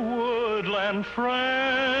 My woodland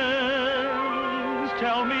friends,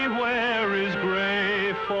 tell me where is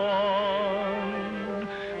Gray Fawn?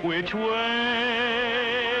 Which way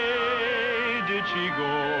did she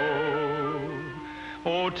go?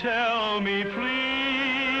 Oh, tell me, please,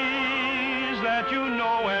 that you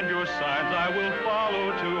know and your signs I will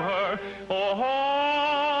follow to her. Oh,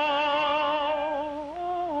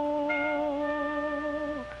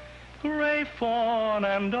 Gray Fawn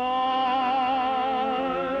and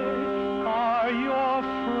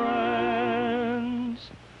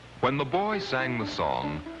When the boy sang the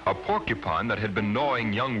song, a porcupine that had been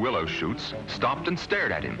gnawing young willow shoots stopped and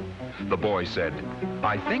stared at him. The boy said,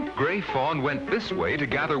 I think Gray Fawn went this way to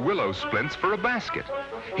gather willow splints for a basket.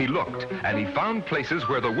 He looked, and he found places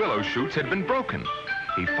where the willow shoots had been broken.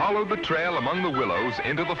 He followed the trail among the willows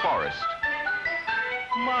into the forest.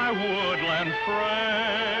 My woodland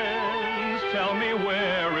friends, tell me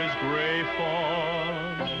where is Gray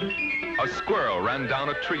Fawn? A squirrel ran down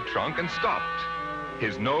a tree trunk and stopped,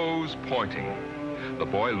 his nose pointing. The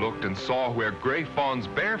boy looked and saw where Gray Fawn's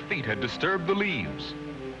bare feet had disturbed the leaves.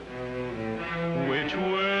 Which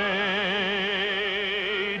way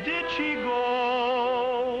did she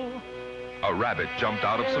go? A rabbit jumped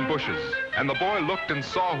out of some bushes, and the boy looked and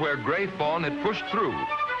saw where Gray Fawn had pushed through.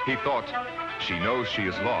 He thought, she knows she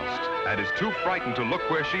is lost and is too frightened to look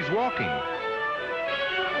where she's walking.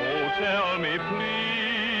 Oh, tell me,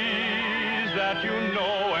 please, that you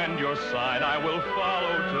know and your sign I will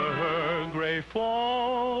follow to her. Gray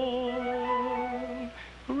Fawn,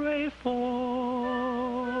 Gray Fawn.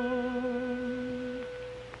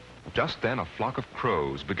 Just then a flock of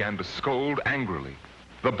crows began to scold angrily.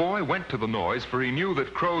 The boy went to the noise, for he knew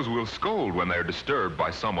that crows will scold when they're disturbed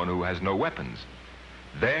by someone who has no weapons.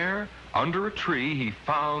 There, under a tree, he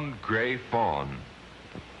found Gray Fawn.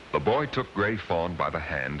 The boy took Gray Fawn by the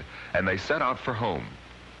hand, and they set out for home.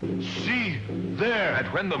 See, there! And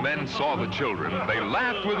when the men saw the children, they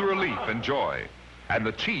laughed with relief and joy. And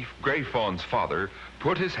the chief, Gray Fawn's father,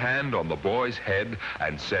 put his hand on the boy's head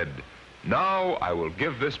and said, now I will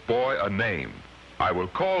give this boy a name. I will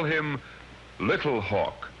call him Little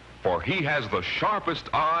Hawk, for he has the sharpest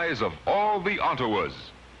eyes of all the Ottawas.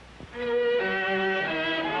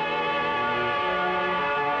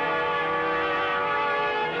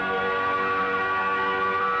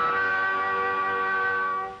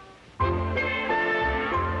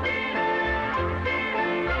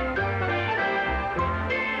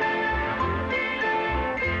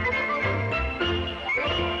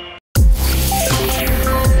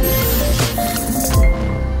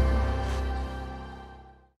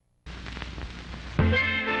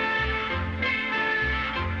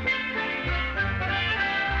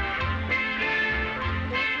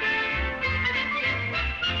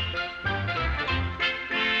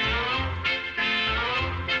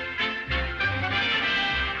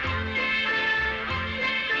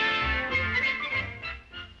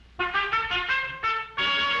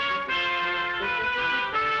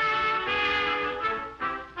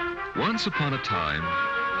 Once upon a time,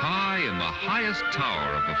 high in the highest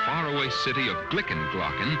tower of the faraway city of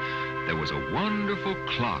Glickenglocken, there was a wonderful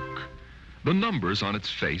clock. The numbers on its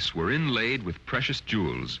face were inlaid with precious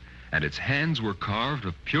jewels, and its hands were carved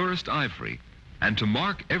of purest ivory. And to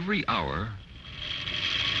mark every hour,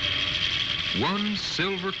 one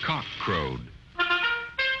silver cock crowed.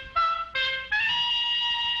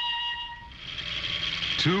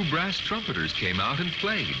 Two brass trumpeters came out and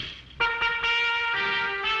played.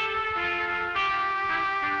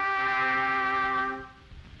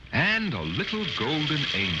 And a little golden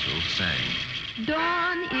angel sang.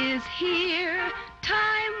 Dawn is here,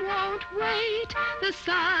 time won't wait, the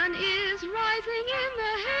sun is rising in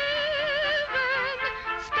the heaven.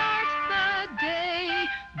 Start the day,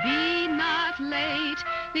 be not late,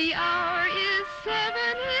 the hour is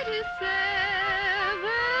 7, it is 7.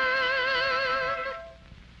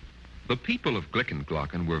 The people of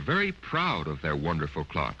Glickenglocken were very proud of their wonderful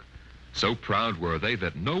clock. So proud were they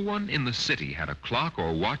that no one in the city had a clock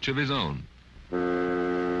or watch of his own.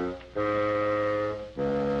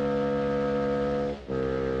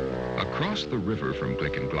 Across the river from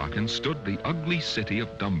Glickenglocken stood the ugly city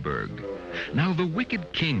of Dumburg. Now, the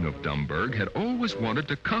wicked king of Dumburg had always wanted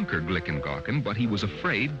to conquer Glickenglocken, but he was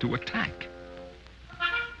afraid to attack.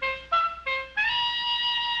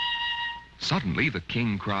 Suddenly, the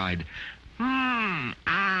king cried,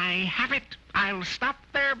 I have it. I'll stop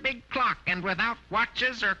their big clock, and without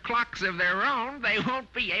watches or clocks of their own, they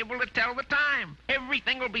won't be able to tell the time.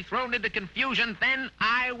 Everything will be thrown into confusion, then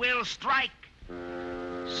I will strike.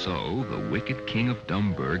 So the wicked king of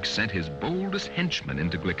Dumburg sent his boldest henchman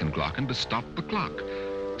into Glickenglocken to stop the clock.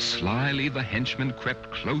 Slyly the henchman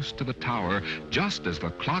crept close to the tower just as the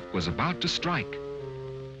clock was about to strike.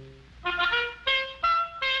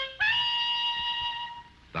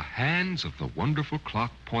 The hands of the wonderful clock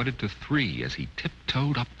pointed to 3 as he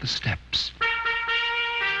tiptoed up the steps.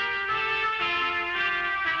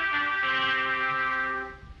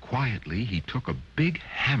 Quietly, he took a big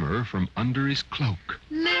hammer from under his cloak.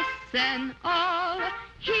 Listen all,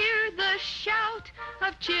 hear the shout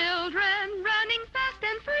of children running fast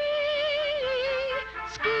and free.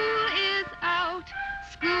 School is out,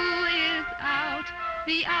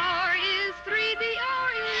 the hour is 3, the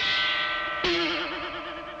hour is...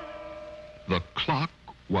 The clock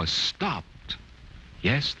was stopped.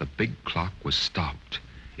 Yes, the big clock was stopped.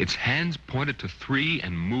 Its hands pointed to 3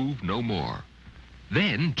 and moved no more.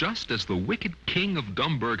 Then, just as the wicked king of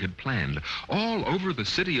Dumburg had planned, all over the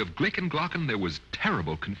city of Glickenglocken there was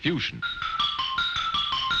terrible confusion.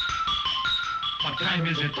 What time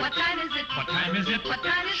is it? What time is it? What time is it? What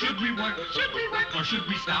time is it? Should we work? Should we work? Or should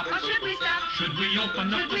we stop? Or should we stop? Should we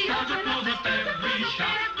open up the stores or close up every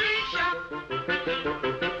shop?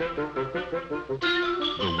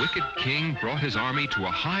 The wicked king brought his army to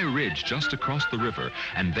a high ridge just across the river,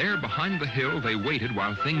 and there behind the hill they waited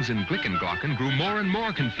while things in Glickenglocken grew more and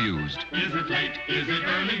more confused. Is it late? Is it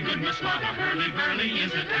early? Goodness, what a hurly-burly.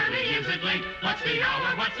 Is it early? Is it late? What's the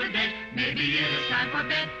hour? What's the date? Maybe it is time for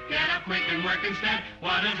bed. Get up quick and work instead.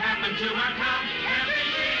 What has happened to our town?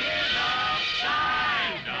 Everything is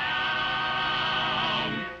upside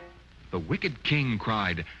down. The wicked king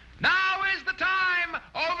cried, Now is the time!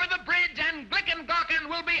 Over the bridge, and Glickenglocken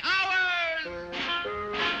will be ours!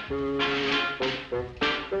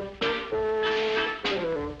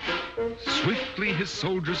 Swiftly his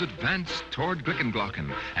soldiers advanced toward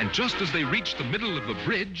Glickenglocken, and just as they reached the middle of the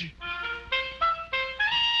bridge,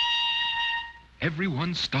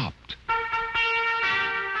 everyone stopped.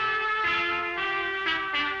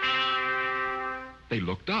 They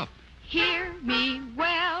looked up. Hear me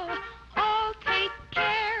well, all take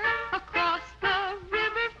care, across the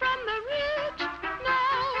river from the ridge.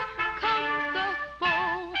 Now comes the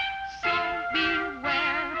foe, so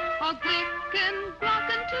beware, a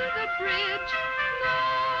Glickenglocken to the bridge.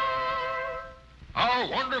 Our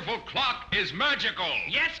wonderful clock is magical.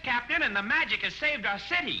 Yes, Captain, and the magic has saved our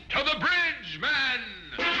city. To the bridge, men!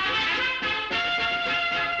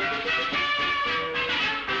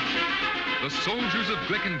 The soldiers of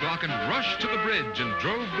Glickenglocken rushed to the bridge and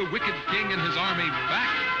drove the wicked king and his army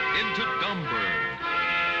back into Dumburg.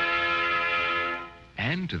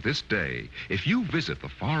 And to this day, if you visit the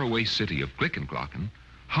faraway city of Glickenglocken,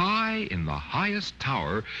 high in the highest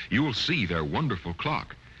tower, you will see their wonderful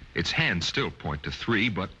clock. Its hands still point to 3,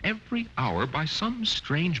 but every hour, by some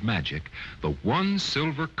strange magic, the one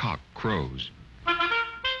silver cock crows.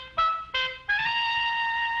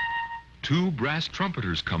 2 brass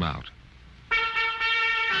trumpeters come out.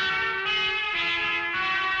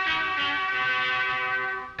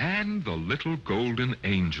 And the little golden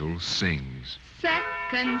angel sings.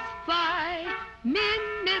 Seconds fly,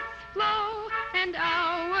 minutes flow, and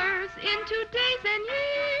hours into days and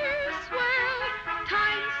years swirl.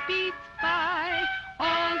 Time speeds by.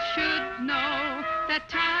 All should know that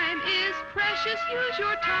time is precious. Use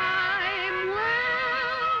your time well.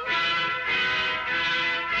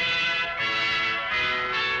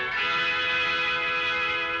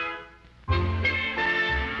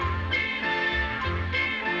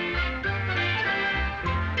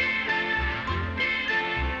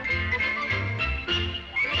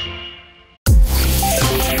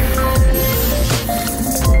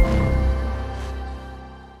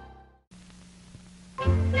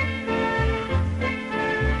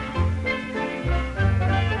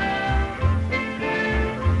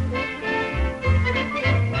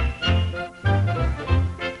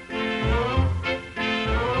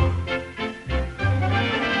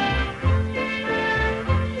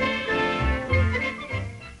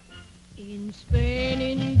 In Spain,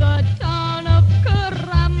 in the town of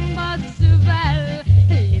Carambasuvel,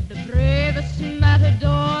 lived the bravest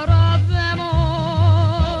matador of them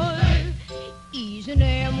all. His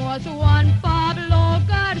name was Juan Pablo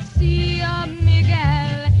Garcia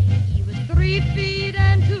Miguel. He was 3 feet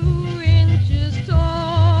and 2 inches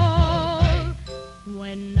tall.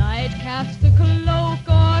 When night cast a cloak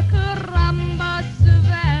o'er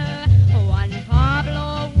Carambasuvel, Juan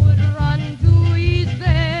Pablo would run to his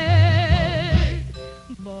bed.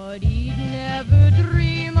 But he'd never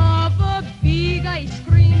dream of a big ice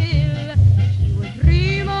cream hill. He would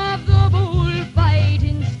dream of the bullfight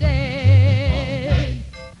instead.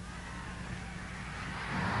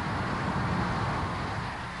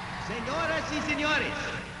 Señoras y señores,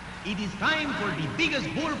 it is time for the biggest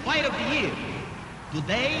bullfight of the year.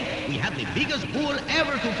 Today, we have the biggest bull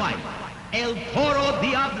ever to fight, El Toro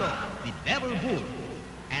Diablo, the devil bull.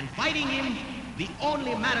 And fighting him, the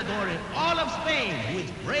only matador in all of Spain who is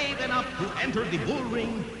brave enough to enter the bull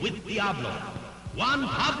ring with Diablo, Juan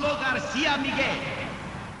Pablo Garcia Miguel.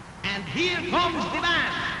 And here comes the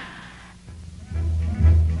band.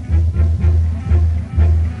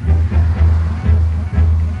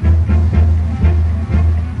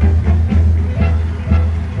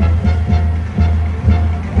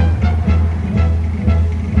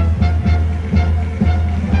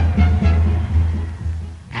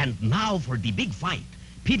 And now for the big fight,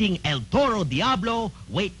 pitting El Toro Diablo,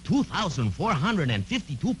 weight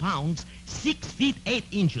 2,452 pounds, 6 feet 8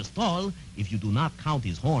 inches tall, if you do not count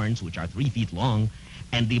his horns, which are 3 feet long,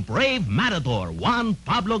 and the brave matador Juan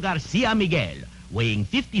Pablo Garcia Miguel, weighing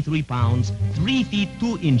 53 pounds, 3 feet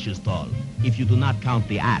 2 inches tall, if you do not count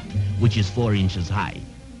the at, which is 4 inches high.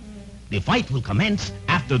 The fight will commence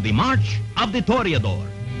after the March of the Toreador.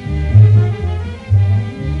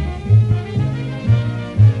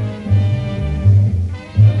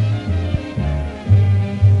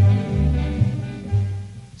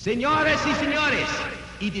 Señores y señores,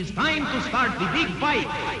 it is time to start the big fight.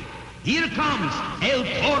 Here comes El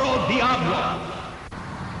Toro Diablo.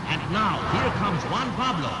 And now, here comes Juan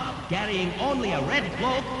Pablo, carrying only a red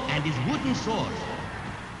cloak and his wooden sword.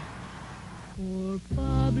 Poor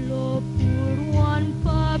Pablo, poor Juan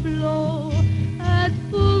Pablo, at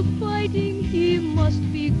bullfighting he must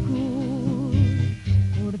be good.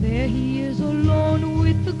 For there he is alone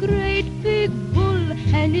with the great big bull,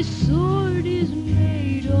 and his sword is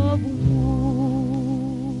made of wood.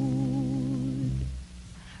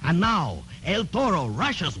 And now, El Toro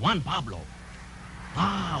rushes Juan Pablo.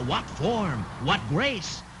 Ah, what form, what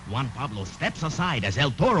grace. Juan Pablo steps aside as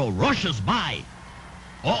El Toro rushes by.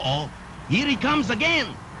 Uh-oh, here he comes again.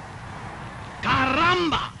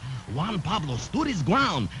 Caramba! Juan Pablo stood his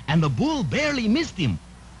ground, and the bull barely missed him.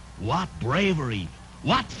 What bravery,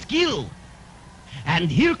 what skill. And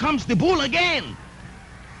here comes the bull again.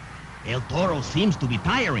 El Toro seems to be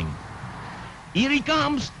tiring. Here he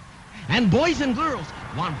comes. And boys and girls,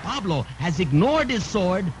 Juan Pablo has ignored his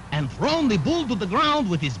sword and thrown the bull to the ground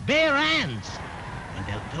with his bare hands. And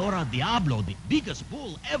El Toro Diablo, the biggest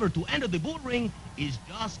bull ever to enter the bull ring, is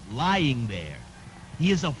just lying there. He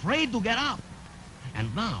is afraid to get up.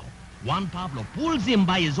 And now, Juan Pablo pulls him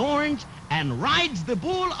by his horns and rides the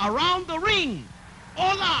bull around the ring.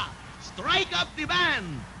 Hola! Strike up the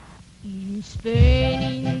band! In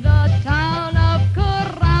Spain, in the town of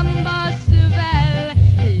Carambasuvel,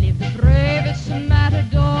 lived the bravest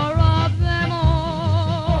matador of them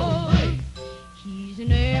all. His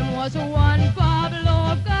name was Juan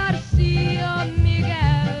Pablo Garcia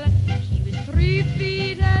Miguel. He was 3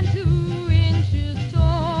 feet and 2 inches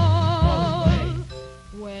tall.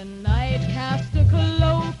 When night cast a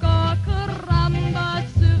cloak o'er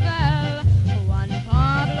Carambasuvel, Juan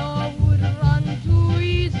Pablo would run to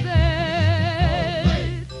his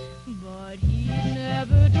bed. But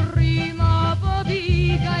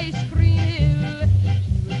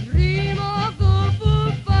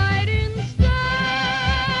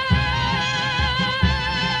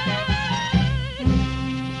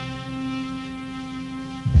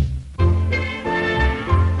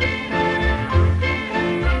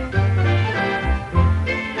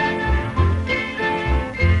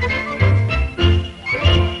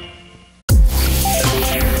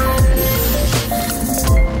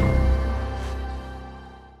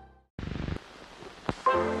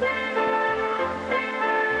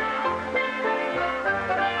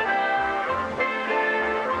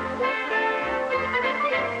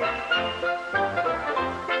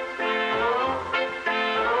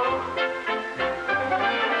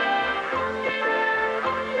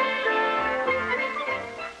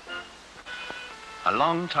A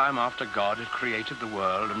long time after God had created the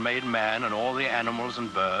world and made man and all the animals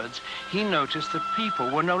and birds, he noticed that people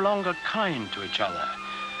were no longer kind to each other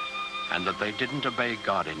and that they didn't obey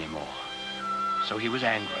God anymore. So he was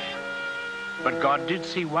angry. But God did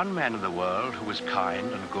see one man in the world who was kind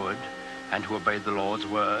and good and who obeyed the Lord's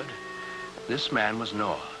word. This man was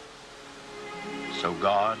Noah. So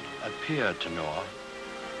God appeared to Noah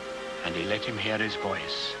and he let him hear his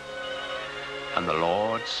voice. And the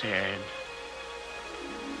Lord said,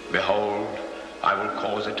 "Behold, I will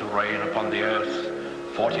cause it to rain upon the earth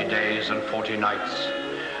 40 days and 40 nights.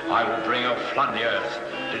 I will bring a flood on the earth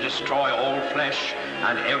to destroy all flesh,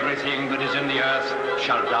 and everything that is in the earth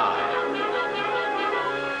shall die."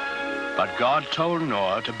 But God told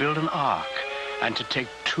Noah to build an ark and to take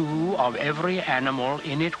 2 of every animal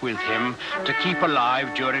in it with him to keep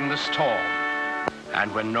alive during the storm.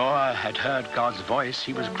 And when Noah had heard God's voice,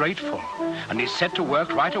 he was grateful, and he set to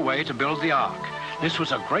work right away to build the ark. This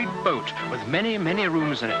was a great boat with many, many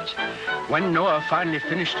rooms in it. When Noah finally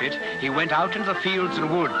finished it, he went out into the fields and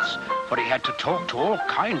woods, for he had to talk to all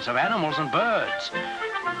kinds of animals and birds.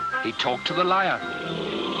 He talked to the lion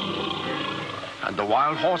and the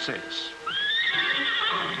wild horses.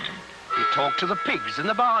 He talked to the pigs in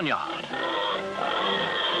the barnyard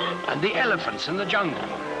and the elephants in the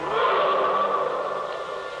jungle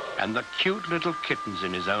and the cute little kittens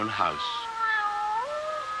in his own house.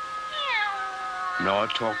 Noah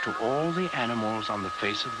talked to all the animals on the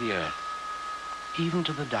face of the earth, even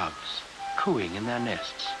to the doves, cooing in their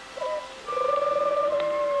nests.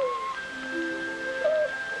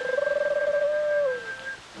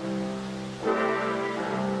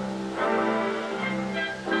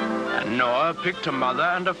 And Noah picked a mother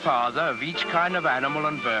and a father of each kind of animal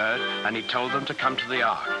and bird, and he told them to come to the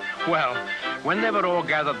ark. Well, when they were all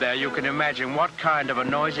gathered there, you can imagine what kind of a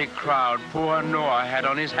noisy crowd poor Noah had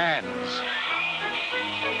on his hands.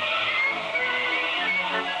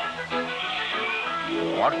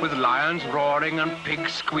 What with lions roaring and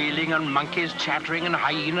pigs squealing and monkeys chattering and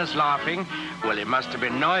hyenas laughing, well, it must have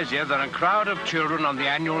been noisier than a crowd of children on the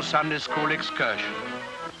annual Sunday school excursion.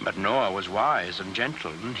 But Noah was wise and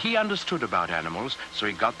gentle, and he understood about animals, so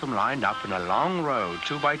he got them lined up in a long row,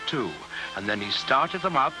 2 by 2, and then he started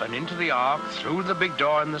them up and into the ark through the big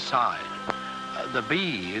door in the side. The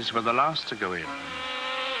bees were the last to go in,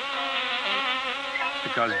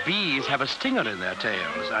 because bees have a stinger in their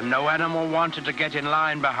tails, and no animal wanted to get in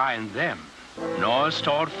line behind them. Noah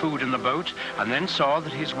stored food in the boat and then saw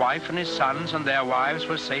that his wife and his sons and their wives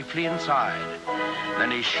were safely inside.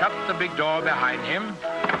 Then he shut the big door behind him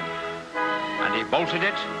and he bolted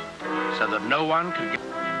it so that no one could get.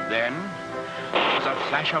 Then there was a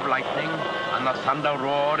flash of lightning and the thunder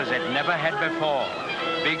roared as it never had before.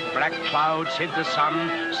 Big black clouds hid the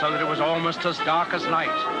sun so that it was almost as dark as night.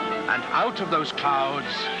 And out of those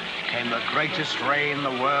clouds came the greatest rain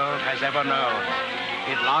the world has ever known.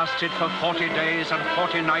 It lasted for 40 days and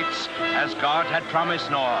 40 nights, as God had promised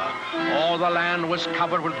Noah. All the land was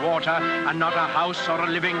covered with water, and not a house or a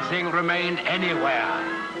living thing remained anywhere.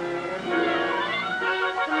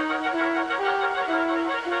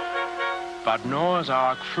 But Noah's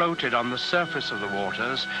ark floated on the surface of the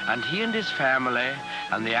waters, and he and his family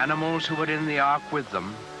and the animals who were in the ark with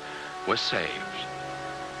them were saved.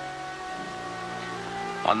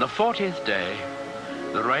 On the 40th day,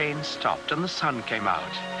 the rain stopped and the sun came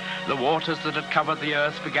out. The waters that had covered the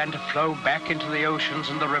earth began to flow back into the oceans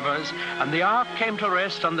and the rivers, and the ark came to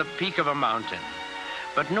rest on the peak of a mountain.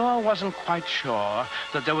 But Noah wasn't quite sure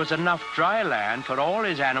that there was enough dry land for all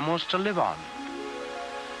his animals to live on.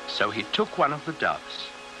 So he took one of the doves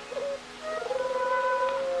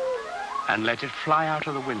and let it fly out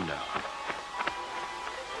of the window.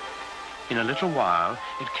 In a little while,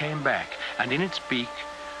 it came back, and in its beak,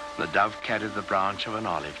 the dove carried the branch of an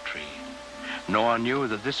olive tree. Noah knew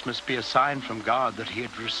that this must be a sign from God that he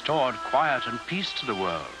had restored quiet and peace to the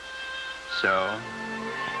world. So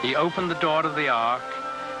he opened the door of the ark,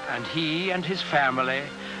 and he and his family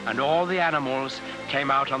and all the animals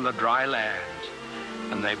came out on the dry land,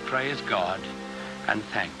 and they praised God and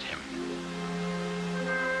thanked him.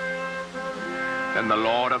 Then the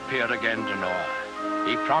Lord appeared again to Noah.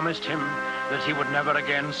 He promised him that he would never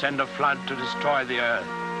again send a flood to destroy the earth.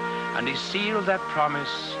 And he sealed that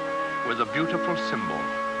promise with a beautiful symbol,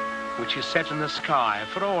 which he set in the sky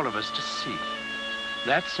for all of us to see.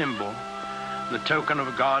 That symbol, the token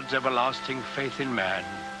of God's everlasting faith in man,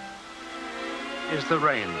 is the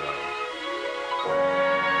rainbow.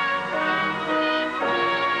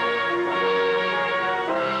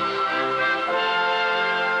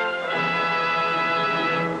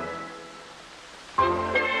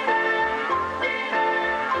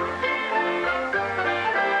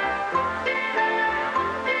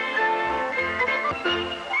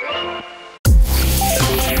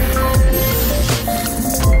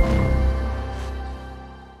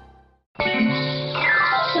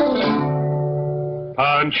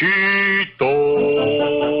 Panchito.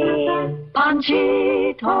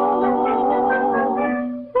 Panchito.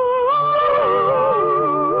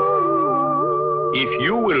 If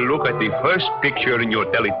you will look at the first picture in your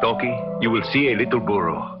teletalkie, you will see a little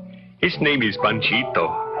burro. His name is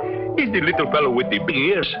Panchito. He's the little fellow with the big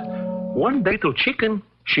ears. One little chicken,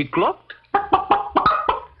 she clucked.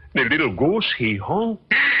 The little goose, he honked.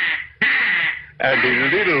 And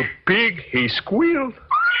the little pig, he squealed.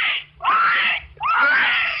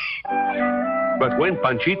 But when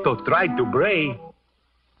Panchito tried to bray,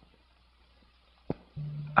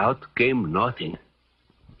 out came nothing.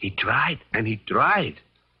 He tried and he tried,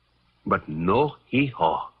 but no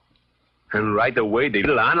hee-haw. And right away, the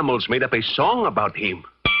little animals made up a song about him.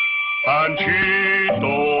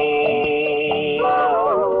 Panchito.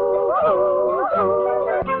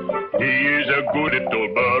 He is a good little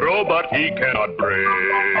burro, but he cannot bray.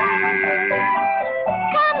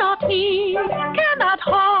 Cannot he, cannot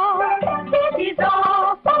haw, it is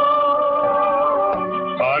awful.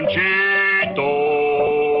 Panchito.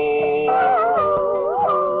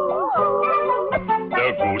 The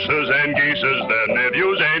gooses and geeses, their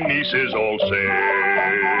nephews and nieces all say.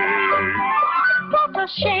 What a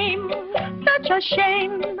shame, such a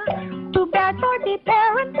shame. Too bad for the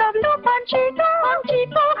parents of little Panchito.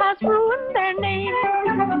 Panchito has ruined their name.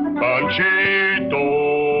 Panchito.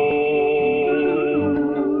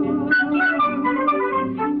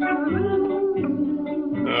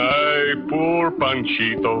 Ay, poor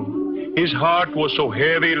Panchito. His heart was so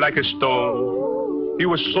heavy like a stone. He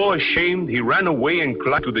was so ashamed, he ran away and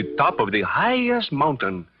climbed to the top of the highest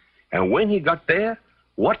mountain. And when he got there,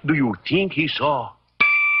 what do you think he saw?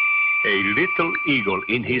 A little eagle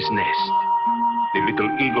in his nest. The little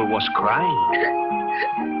eagle was crying.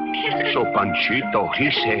 So Panchito, he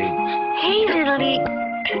said, Hey, little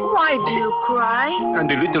eagle, why do you cry? and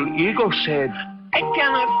the little eagle said, I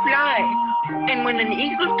cannot fly. And when an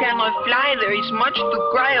eagle cannot fly, there is much to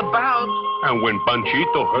cry about. and when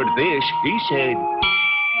Panchito heard this, he said,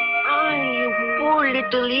 Ah, you poor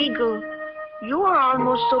little eagle. You are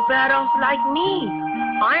almost so bad off like me.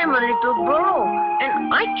 I am a little burro,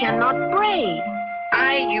 and I cannot bray.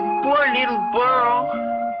 Ah, you poor little burro.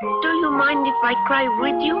 Do you mind if I cry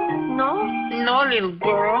with you? No? No, little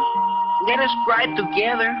burro. Let us cry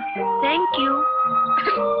together. Thank you.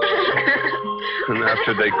 And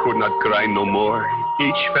after they could not cry no more,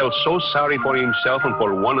 each felt so sorry for himself and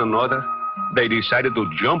for one another, they decided to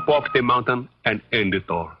jump off the mountain and end it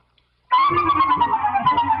all.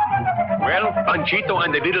 Well, Panchito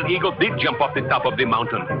and the little eagle did jump off the top of the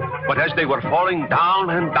mountain. But as they were falling down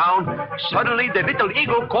and down, suddenly the little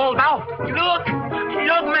eagle called out. Look,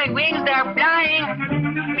 my wings are flying.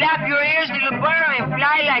 Flap your ears, little burro, and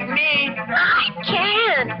fly like me. I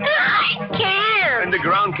can't. And the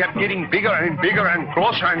ground kept getting bigger and bigger and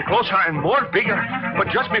closer and more bigger. But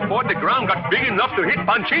just before the ground got big enough to hit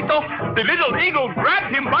Panchito, the little eagle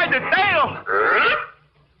grabbed him by the tail.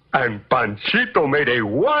 And Panchito made a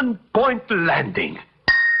one-point landing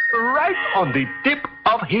right on the tip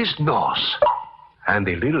of his nose. And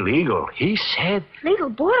the little eagle, he said, Little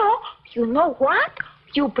burro, you know what?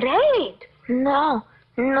 You brayed. No,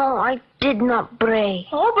 I did not bray.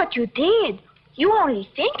 Oh, but you did. You only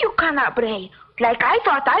think you cannot bray. Like I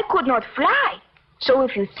thought I could not fly. So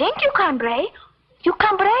if you think you can bray, you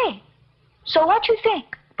can bray. So what you think?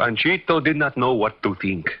 Panchito did not know what to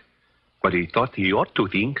think. But he thought he ought to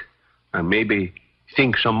think, and maybe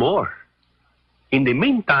think some more. In the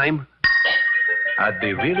meantime, at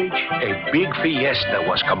the village, a big fiesta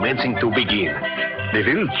was commencing to begin. The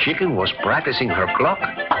little chicken was practicing her cluck.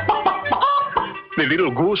 The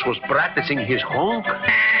little goose was practicing his honk.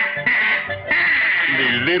 The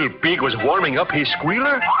little pig was warming up his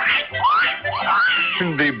squealer.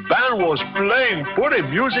 The band was playing pretty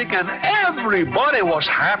music and everybody was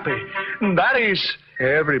happy. That is,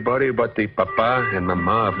 everybody but the papa and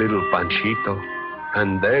mama of little Panchito.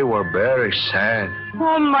 And they were very sad.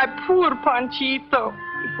 Oh, my poor Panchito.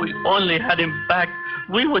 If we only had him back,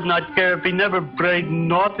 we would not care if he never brayed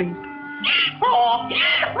nothing.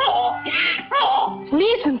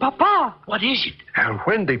 Listen, Papa. What is it? And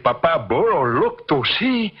when the papa burro looked to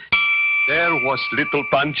see, there was little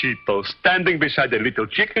Panchito standing beside the little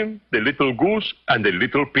chicken, the little goose, and the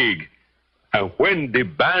little pig. And when the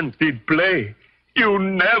band did play, you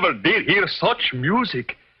never did hear such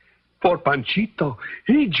music. For Panchito,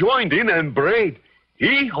 he joined in and brayed,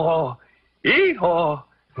 hee-haw, hee-haw.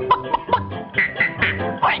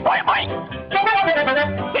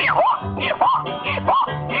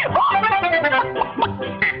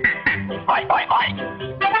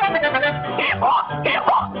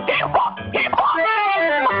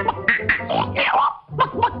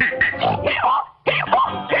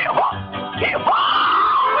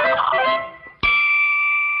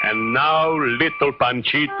 little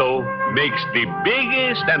Panchito makes the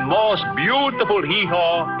biggest and most beautiful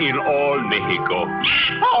hee-haw in all Mexico.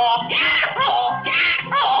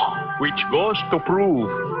 Which goes to prove,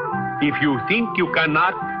 if you think you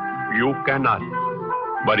cannot, you cannot.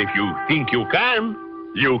 But if you think you can,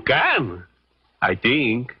 I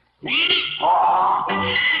think.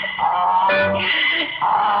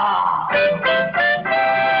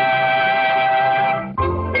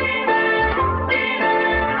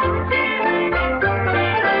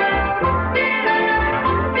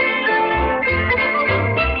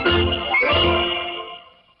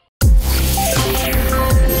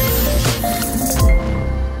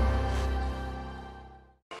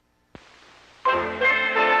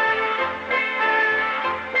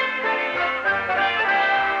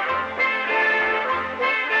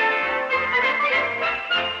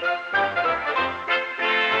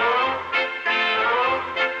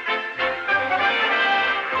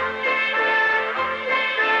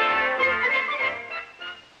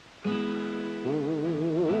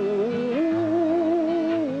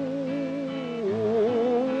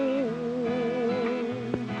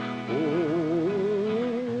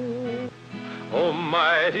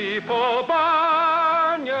 Almighty Paul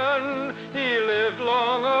Bunyan, he lived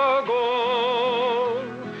long ago.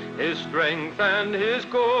 His strength and his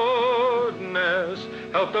goodness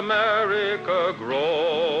helped America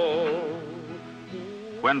grow.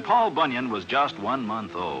 When Paul Bunyan was just 1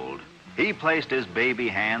 month old, he placed his baby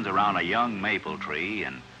hands around a young maple tree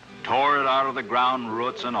and tore it out of the ground,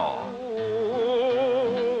 roots and all.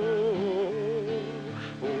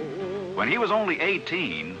 When he was only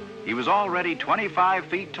 18, he was already 25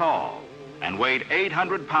 feet tall and weighed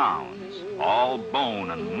 800 pounds, all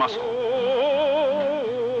bone and muscle.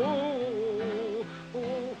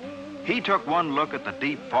 He took one look at the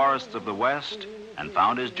deep forests of the West and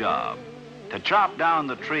found his job, to chop down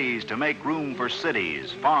the trees to make room for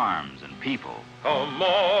cities, farms, and people. Come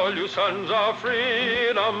all you sons of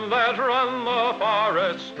freedom that run the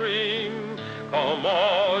forest stream. Come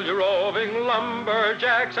all you roving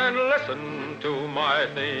lumberjacks and listen to my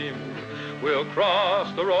theme. We'll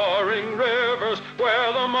cross the roaring rivers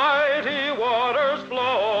where the mighty waters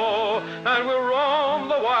flow, and we'll roam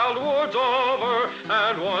the wild woods over,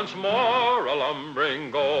 and once more a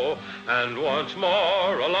lumbering go, and once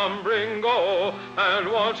more a lumbering go,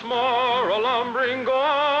 and once more a lumbering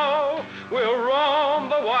go. We'll roam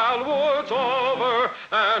the wild woods over,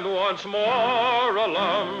 and once more a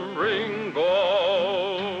lumbering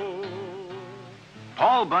go.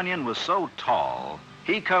 Paul Bunyan was so tall,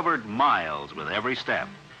 he covered miles with every step.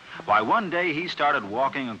 Why, one day he started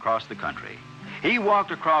walking across the country. He walked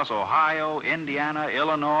across Ohio, Indiana,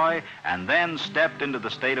 Illinois, and then stepped into the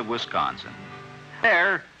state of Wisconsin.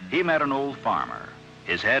 There, he met an old farmer,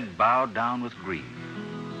 his head bowed down with grief.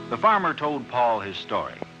 The farmer told Paul his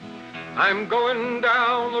story. I'm going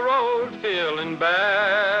down the road feeling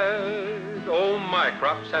bad. Oh, my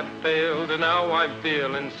crops have failed and now I'm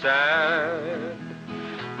feeling sad.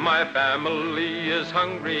 My family is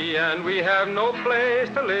hungry and we have no place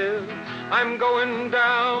to live. I'm going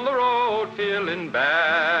down the road feeling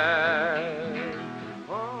bad.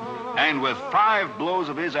 And with 5 blows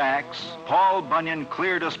of his axe, Paul Bunyan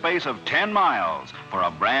cleared a space of 10 miles for a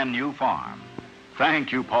brand new farm.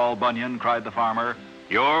 Thank you, Paul Bunyan, cried the farmer.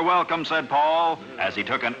 You're welcome, said Paul, as he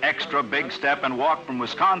took an extra big step and walked from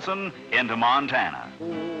Wisconsin into Montana.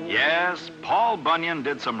 Yes, Paul Bunyan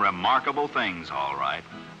did some remarkable things, all right.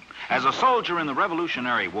 As a soldier in the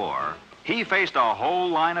Revolutionary War, he faced a whole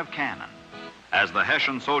line of cannon. As the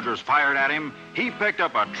Hessian soldiers fired at him, he picked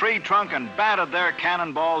up a tree trunk and batted their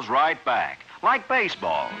cannonballs right back, like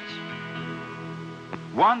baseballs.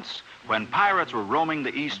 Once, when pirates were roaming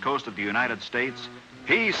the east coast of the United States,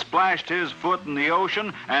 he splashed his foot in the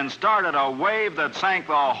ocean and started a wave that sank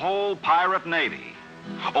the whole pirate navy.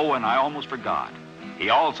 Oh, and I almost forgot. He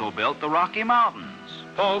also built the Rocky Mountains.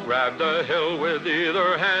 Paul grabbed a hill with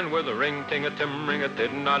either hand with a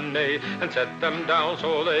ring-ting-a-tim-ring-a-tid-not-nay and set them down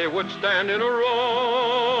so they would stand in a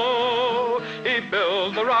row. He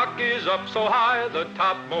built the Rockies up so high the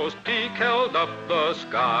topmost peak held up the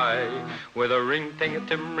sky with a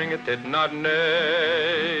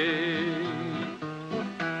ring-ting-a-tim-ring-a-tid-not-nay.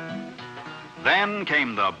 Then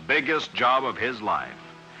came the biggest job of his life.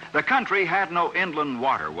 The country had no inland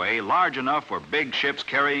waterway large enough for big ships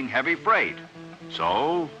carrying heavy freight.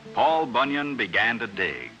 So, Paul Bunyan began to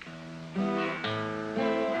dig.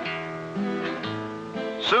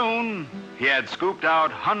 Soon, he had scooped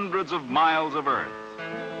out hundreds of miles of earth.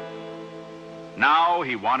 Now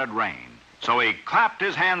he wanted rain, so he clapped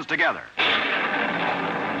his hands together.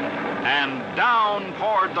 And down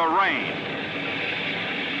poured the rain.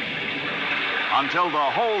 until the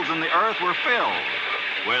holes in the earth were filled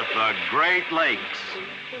with the Great Lakes.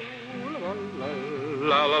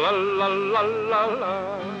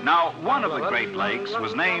 Now, one of the Great Lakes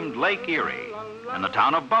was named Lake Erie, and the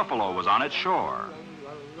town of Buffalo was on its shore.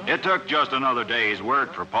 It took just another day's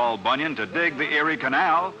work for Paul Bunyan to dig the Erie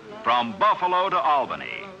Canal from Buffalo to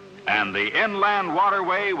Albany, and the inland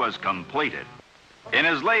waterway was completed. In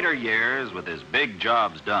his later years, with his big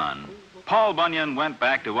jobs done, Paul Bunyan went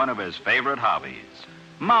back to one of his favorite hobbies,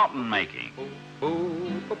 mountain making.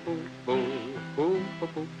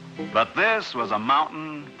 But this was a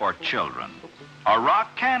mountain for children, a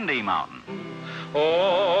rock candy mountain.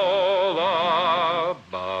 Oh, the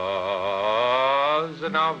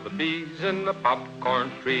buzzing of the bees in the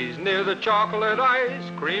popcorn trees near the chocolate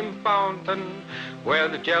ice cream fountain, where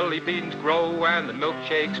the jelly beans grow and the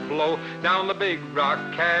milkshakes flow down the big rock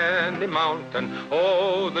candy mountain.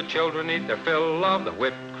 Oh, the children eat their fill of the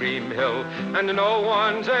whipped cream hill, and no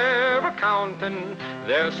one's ever counting.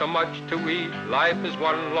 There's so much to eat, life is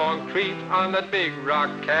one long treat on that big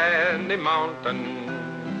rock candy mountain.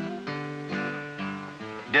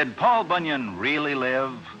 Did Paul Bunyan really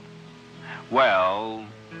live? Well,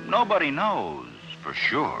 nobody knows for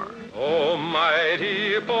sure. Oh,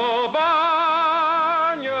 mighty Paul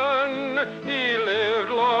Bunyan, he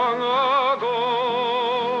lived long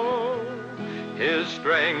ago. His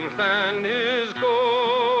strength and his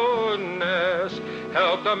goodness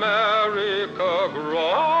helped America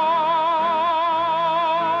grow.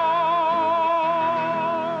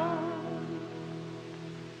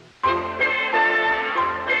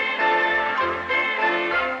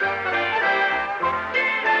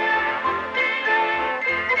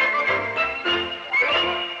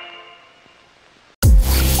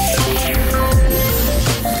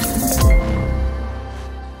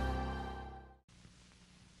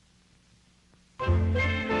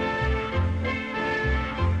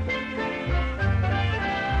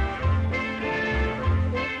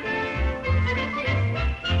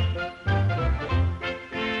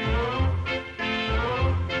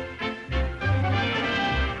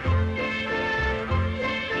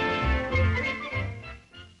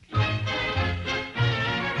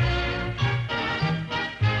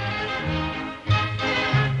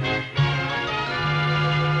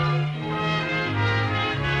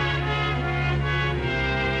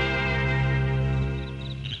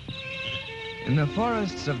 In the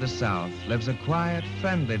forests of the South lives a quiet,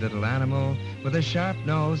 friendly little animal with a sharp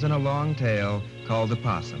nose and a long tail called the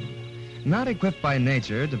possum. Not equipped by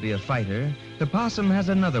nature to be a fighter, the possum has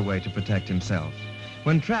another way to protect himself.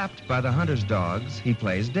 When trapped by the hunter's dogs, he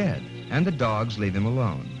plays dead, and the dogs leave him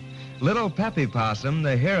alone. Little Peppy Possum,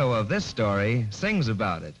 the hero of this story, sings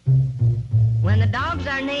about it. When the dogs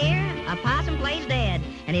are near, a possum plays dead,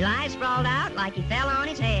 and he lies sprawled out like he fell on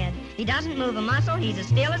his head. He doesn't move a muscle, he's as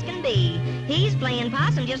still as can be. He's playing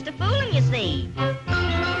possum just to fool him, you see.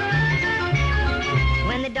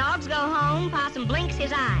 When the dogs go home, Possum blinks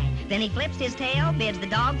his eye. Then he flips his tail, bids the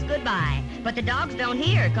dogs goodbye. But the dogs don't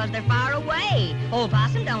hear, 'cause they're far away. Old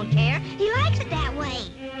Possum don't care, he likes it that way.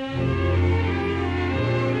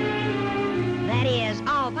 That is,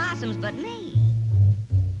 all possums but me.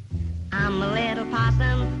 I'm a little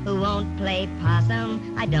possum who won't play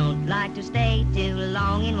possum. I don't like to stay too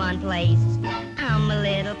long in one place. I'm a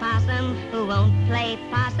little possum who won't play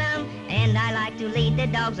possum, and I like to lead the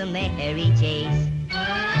dogs a merry chase.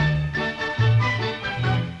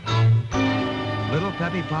 Little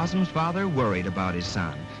Peppy Possum's father worried about his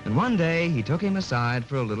son, and one day he took him aside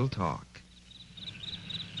for a little talk.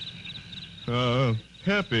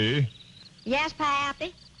 Peppy, Yes,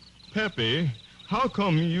 Pappy? Peppy, how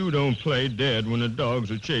come you don't play dead when the dogs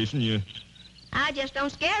are chasing you? I just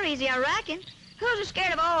don't scare easy, I reckon. Who's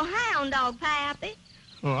scared of old hound dog, Pappy?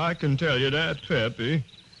 Oh, I can tell you that, Peppy.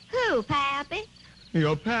 Who, Pappy?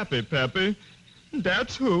 Your pappy, Peppy.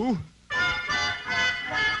 That's who.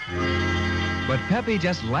 But Peppy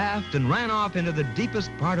just laughed and ran off into the deepest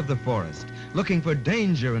part of the forest, looking for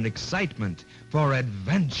danger and excitement, for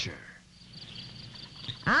adventure.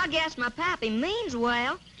 I guess my Pappy means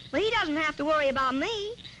well, but he doesn't have to worry about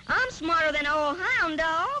me. I'm smarter than old hound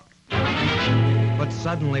dog. But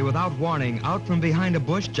suddenly, without warning, out from behind a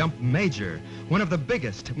bush jumped Major, one of the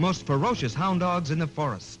biggest, most ferocious hound dogs in the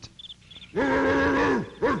forest. Well,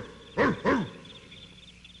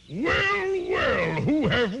 well, who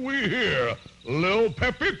have we here? Lil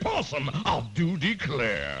Peppy Possum, I do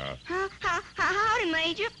declare. Howdy,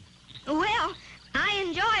 Major. Well, I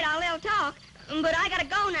enjoyed our little talk, but I gotta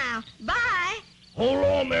go now. Bye. Hold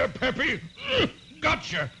on there, Peppy.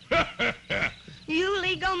 Gotcha. You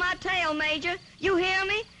let go my tail, Major. You hear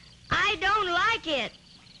me? I don't like it.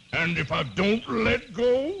 And if I don't let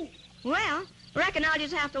go? Well, reckon I'll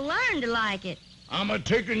just have to learn to like it. I'm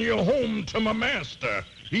a-taking you home to my master.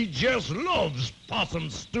 He just loves possum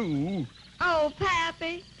stew. Oh,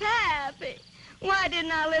 Pappy, Pappy, why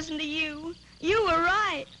didn't I listen to you? You were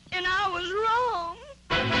right, and I was wrong.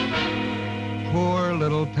 Poor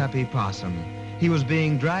little Peppy Possum. He was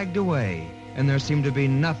being dragged away, and there seemed to be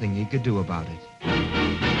nothing he could do about it.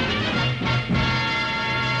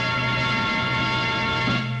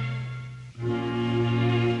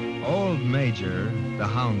 Old Major, the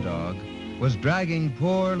hound dog, was dragging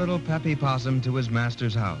poor little Peppy Possum to his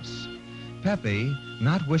master's house. Peppy,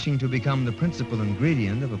 not wishing to become the principal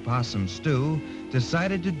ingredient of a possum stew,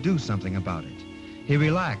 decided to do something about it. He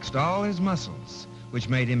relaxed all his muscles, which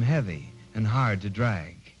made him heavy and hard to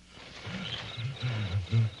drag.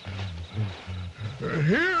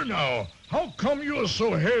 Here now, how come you're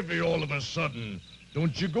so heavy all of a sudden?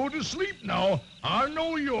 Don't you go to sleep now. I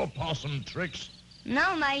know your possum tricks.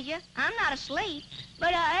 No, Major, I'm not asleep,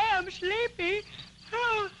 but I am sleepy.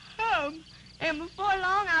 And before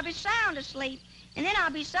long, I'll be sound asleep. And then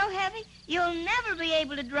I'll be so heavy, you'll never be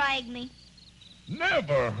able to drag me.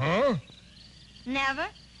 Never, huh? Never,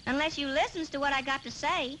 unless you listens to what I got to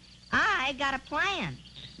say. I got a plan.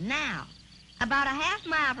 Now, about a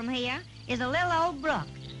half-mile from here is a little old brook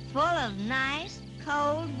full of nice,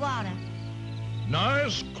 cold water.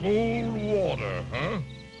 Nice, cold water, huh?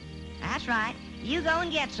 That's right. You go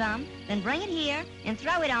and get some, then bring it here and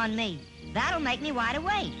throw it on me. That'll make me wide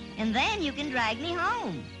awake, and then you can drag me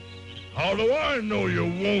home. How do I know you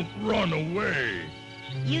won't run away?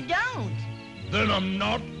 You don't. Then I'm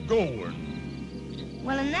not going.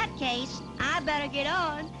 Well, in that case, I better get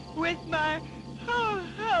on with my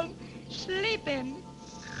sleeping.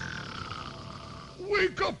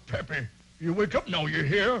 Wake up, Peppy. You wake up now, you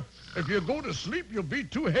hear? If you go to sleep, you'll be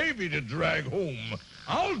too heavy to drag home.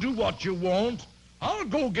 I'll do what you want. I'll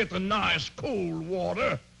go get the nice cold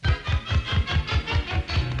water.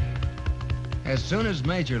 As soon as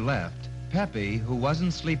Major left, Peppy, who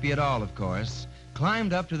wasn't sleepy at all, of course,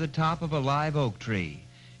 climbed up to the top of a live oak tree.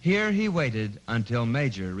 Here he waited until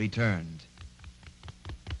Major returned.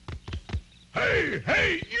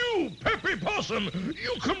 Hey, you, Peppy Possum,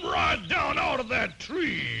 you come right down out of that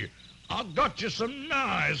tree. I got you some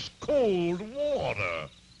nice cold water.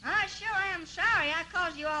 I sure am sorry I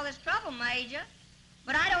caused you all this trouble, Major.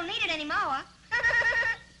 But I don't need it anymore.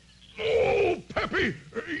 Oh, Peppy,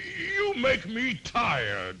 you make me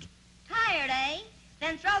tired. Tired, eh?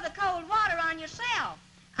 Then throw the cold water on yourself.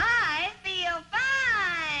 I feel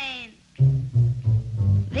fine.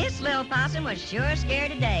 This little possum was sure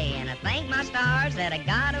scared today, and I thank my stars that I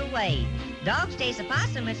got away. Dogs chase a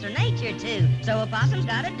possum, it's their nature too, so a possum's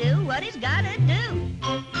gotta do what he's gotta do.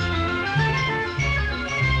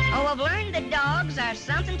 Oh, I've learned that dogs are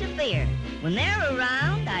something to fear. When they're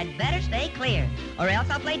around, I'd better stay clear, or else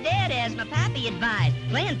I'll play dead as my pappy advised.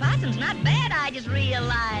 Playing possum's not bad, I just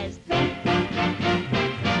realized.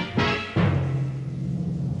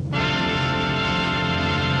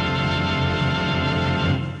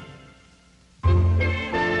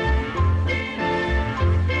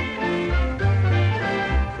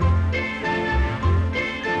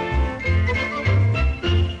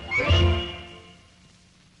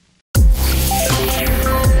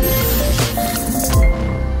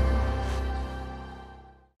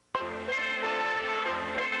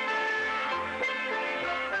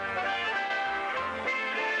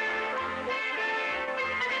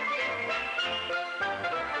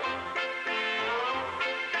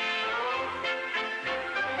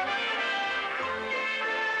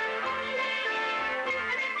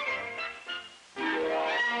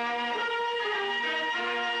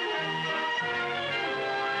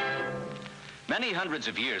 Many hundreds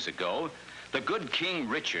of years ago, the good King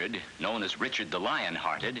Richard, known as Richard the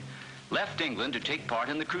Lion-Hearted, left England to take part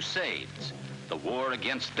in the Crusades, the war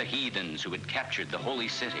against the heathens who had captured the Holy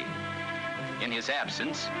City. In his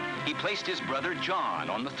absence, he placed his brother John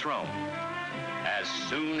on the throne. As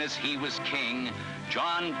soon as he was king,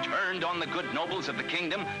 John turned on the good nobles of the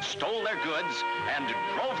kingdom, stole their goods, and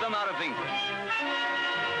drove them out of England.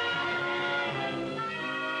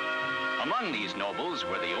 Among these nobles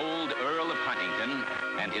were the old Earl of Huntingdon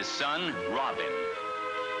and his son, Robin.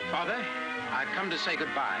 Father, I've come to say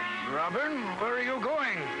goodbye. Robin, where are you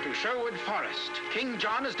going? To Sherwood Forest. King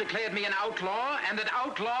John has declared me an outlaw, and an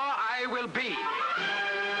outlaw I will be.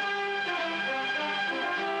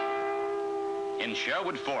 In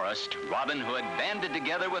Sherwood Forest, Robin Hood banded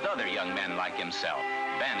together with other young men like himself,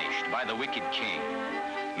 banished by the wicked king.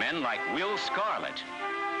 Men like Will Scarlet.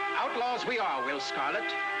 Outlaws we are, Will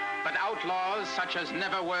Scarlet. but outlaws such as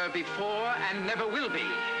never were before and never will be.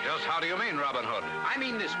 Just how do you mean, Robin Hood? I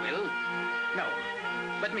mean this, Will. No,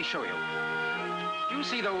 let me show you. Do you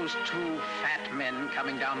see those two fat men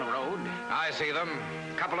coming down the road? I see them.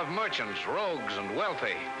 A couple of merchants, rogues and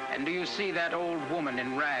wealthy. And do you see that old woman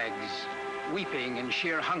in rags, weeping in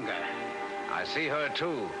sheer hunger? I see her,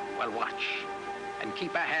 too. Well, watch. And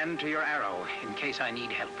keep a hand to your arrow in case I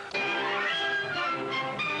need help.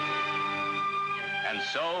 And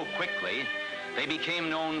so, quickly, they became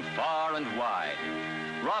known far and wide.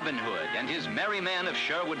 Robin Hood and his merry men of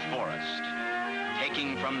Sherwood Forest,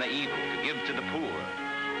 taking from the evil to give to the poor,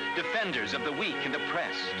 defenders of the weak and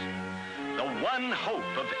oppressed, the one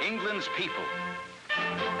hope of England's people.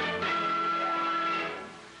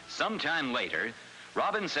 Sometime later,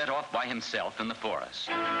 Robin set off by himself in the forest.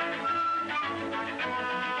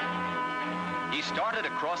 He started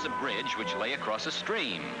across a bridge which lay across a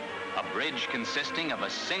stream, a bridge consisting of a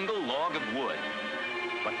single log of wood.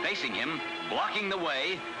 But facing him, blocking the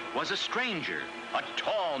way, was a stranger, a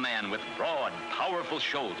tall man with broad, powerful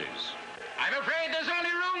shoulders. I'm afraid there's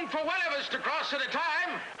only room for one of us to cross at a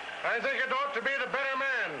time. I think it ought to be the better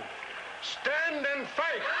man. Stand and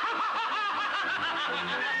fight.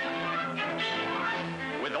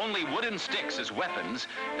 With only wooden sticks as weapons,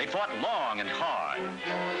 they fought long and hard.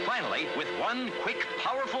 Finally, with one quick,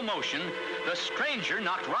 powerful motion, the stranger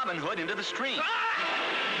knocked Robin Hood into the stream.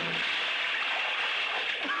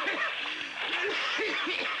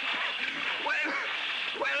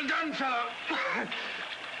 Well done, fellow.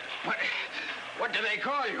 What do they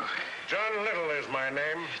call you? John Little is my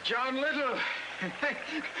name. John Little.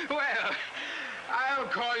 Well, I'll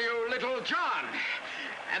call you Little John.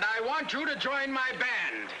 And I want you to join my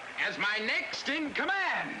band as my next in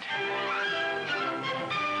command.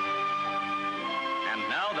 And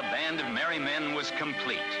now the band of merry men was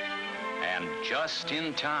complete. And just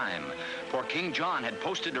in time, for King John had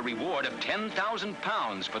posted a reward of 10,000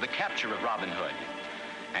 pounds for the capture of Robin Hood.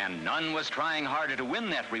 And none was trying harder to win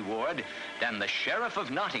that reward than the Sheriff of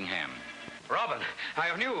Nottingham. Robin, I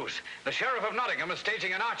have news. The Sheriff of Nottingham is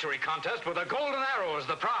staging an archery contest with a golden arrow as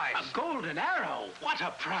the prize. A golden arrow? What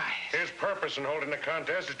a prize. His purpose in holding the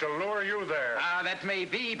contest is to lure you there. That may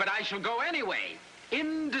be, but I shall go anyway,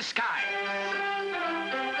 in disguise.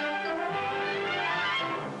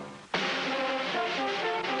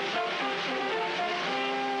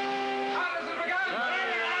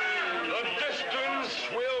 The distance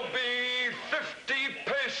will be 50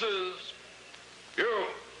 paces. You,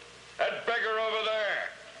 that beggar over there,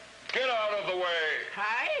 get out of the way.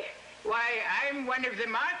 I? Why, I'm one of the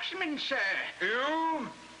marksmen, sir. You?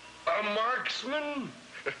 A marksman?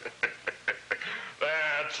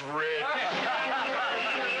 That's rich.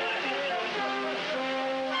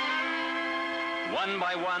 One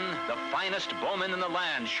by one, the finest bowmen in the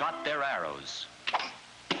land shot their arrows.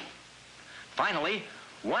 Finally,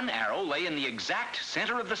 one arrow lay in the exact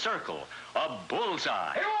center of the circle, a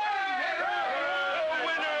bullseye. The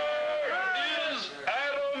winner is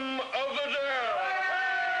Adam of the Dell.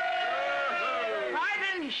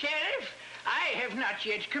 Pardon, Sheriff. I have not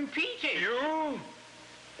yet competed. You?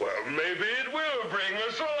 Well, maybe it will bring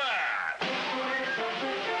us a laugh.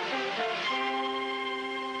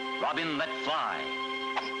 Robin let fly.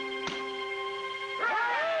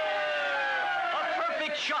 A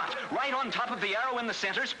perfect shot, right on top of the arrow in the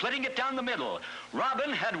center, splitting it down the middle.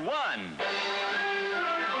 Robin had won.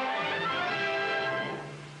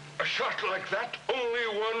 A shot like that, only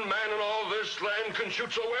one man in all this land can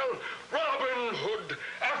shoot so well. Robin Hood,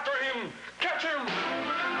 after him, catch him!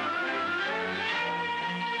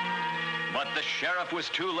 But the sheriff was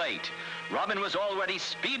too late. Robin was already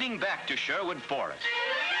speeding back to Sherwood Forest.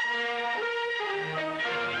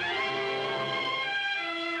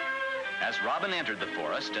 As Robin entered the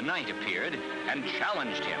forest, a knight appeared and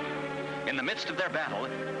challenged him. In the midst of their battle,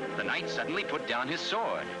 the knight suddenly put down his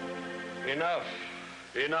sword. Enough.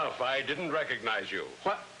 Enough. I didn't recognize you.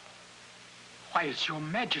 What? Why, it's your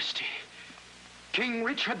majesty. King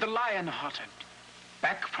Richard the Lion-Hearted,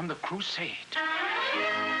 back from the crusade.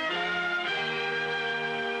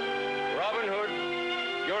 Robin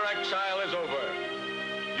Hood, your exile is over.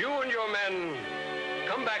 You and your men,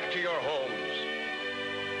 come back to your homes.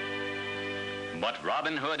 But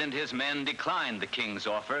Robin Hood and his men declined the king's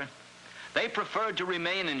offer. They preferred to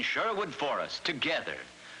remain in Sherwood Forest together,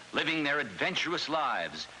 living their adventurous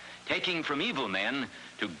lives, taking from evil men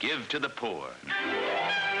to give to the poor.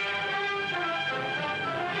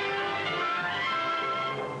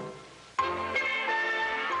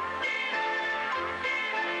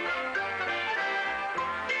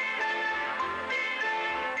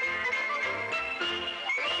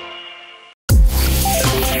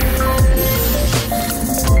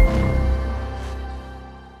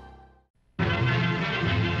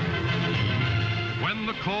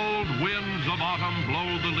 cold winds of autumn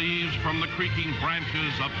blow the leaves from the creaking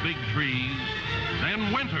branches of big trees,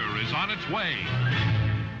 then winter is on its way.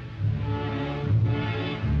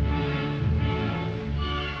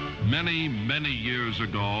 Many, many years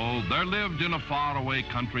ago, there lived in a faraway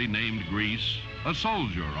country named Greece a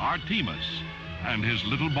soldier, Artemis, and his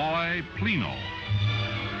little boy, Plino.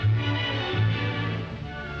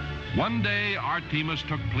 One day, Artemis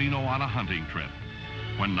took Plino on a hunting trip.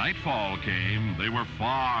 When nightfall came, they were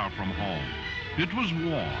far from home. It was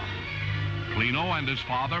warm. Plino and his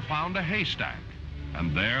father found a haystack,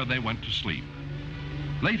 and there they went to sleep.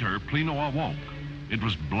 Later, Plino awoke. It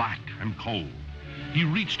was black and cold. He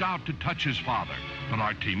reached out to touch his father, but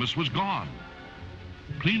Artemis was gone.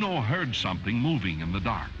 Plino heard something moving in the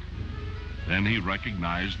dark. Then he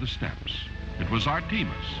recognized the steps. It was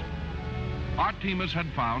Artemis. Artemis had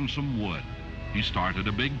found some wood. He started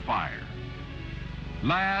a big fire.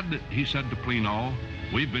 "Lad," he said to Plino,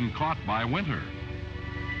 "we've been caught by winter."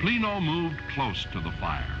 Plino moved close to the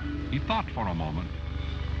fire. He thought for a moment.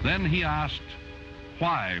 Then he asked,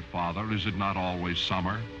 "Why, Father, is it not always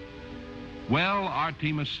summer?" "Well,"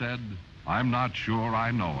 Artemis said, "I'm not sure I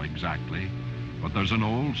know exactly, but there's an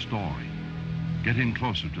old story. Get in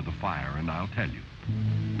closer to the fire and I'll tell you."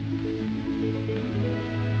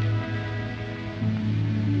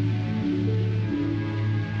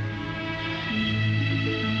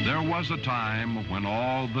 There was a time when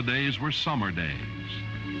all the days were summer days,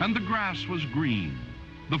 and the grass was green,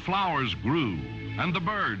 the flowers grew, and the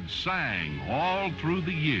birds sang all through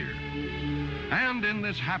the year. And in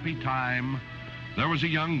this happy time, there was a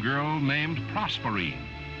young girl named Proserpine.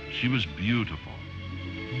 She was beautiful,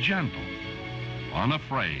 gentle,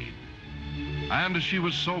 unafraid, and she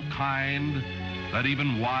was so kind that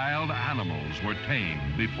even wild animals were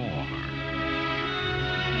tamed before her.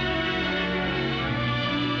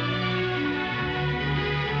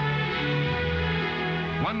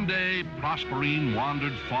 One day, Proserpine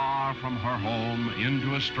wandered far from her home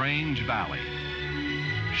into a strange valley.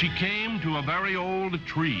 She came to a very old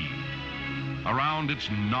tree. Around its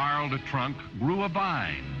gnarled trunk grew a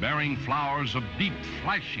vine bearing flowers of deep,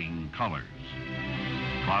 flashing colors.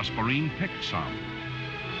 Proserpine picked some.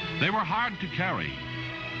 They were hard to carry,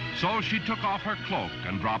 so she took off her cloak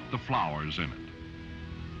and dropped the flowers in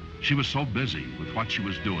it. She was so busy with what she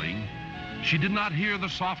was doing, she did not hear the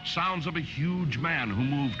soft sounds of a huge man who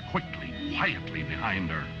moved quickly, quietly behind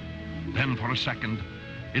her. Then for a second,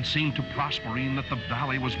 it seemed to Proserpine that the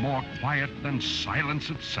valley was more quiet than silence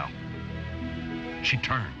itself. She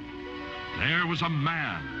turned. There was a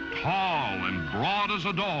man, tall and broad as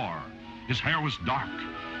a door. His hair was dark.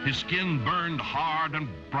 His skin burned hard and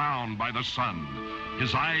brown by the sun.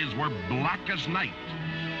 His eyes were black as night.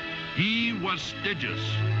 He was Stygius,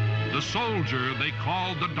 the soldier they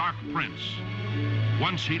called the Dark Prince.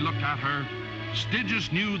 Once he looked at her, Stygius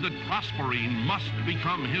knew that Proserpine must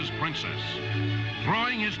become his princess.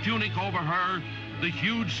 Throwing his tunic over her, the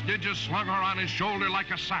huge Stygius slung her on his shoulder like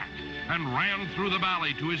a sack and ran through the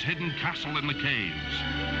valley to his hidden castle in the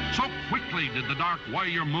caves. So quickly did the dark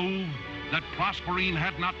warrior move that Proserpine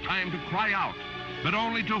had not time to cry out, but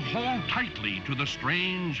only to hold tightly to the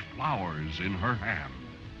strange flowers in her hand.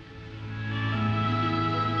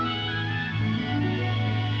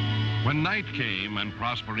 When night came and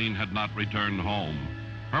Proserpine had not returned home,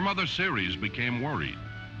 her mother Ceres became worried.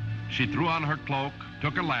 She threw on her cloak,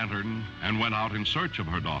 took a lantern, and went out in search of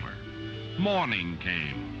her daughter. Morning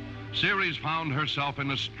came. Ceres found herself in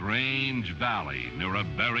a strange valley near a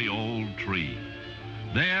very old tree.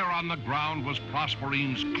 There on the ground was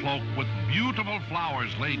Proserpine's cloak with beautiful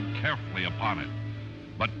flowers laid carefully upon it.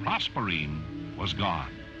 But Proserpine was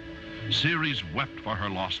gone. Ceres wept for her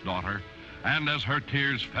lost daughter, and as her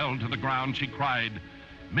tears fell to the ground, she cried,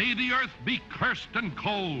 "May the earth be cursed and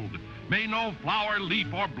cold. May no flower,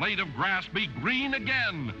 leaf, or blade of grass be green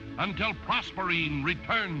again until Proserpine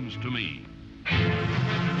returns to me."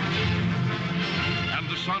 And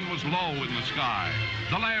the sun was low in the sky.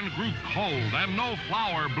 The land grew cold and no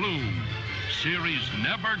flower bloomed. Ceres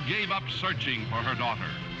never gave up searching for her daughter.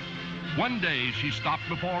 One day she stopped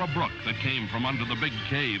before a brook that came from under the big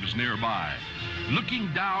caves nearby.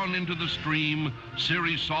 Looking down into the stream,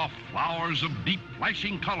 Ceres saw flowers of deep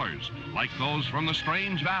flashing colors, like those from the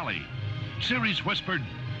strange valley. Ceres whispered,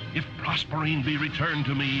 "If Proserpine be returned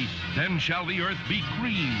to me, then shall the earth be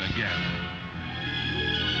green again."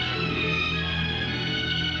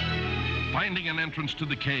 Finding an entrance to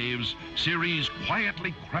the caves, Ceres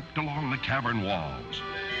quietly crept along the cavern walls.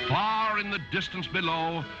 Far in the distance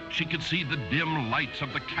below, she could see the dim lights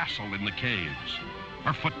of the castle in the caves.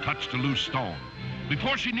 Her foot touched a loose stone.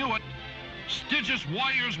 Before she knew it, Stygius'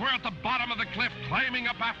 warriors were at the bottom of the cliff, climbing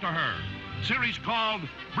up after her. Ceres called,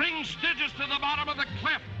 "Bring Stygius to the bottom of the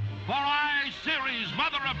cliff, for I, Ceres,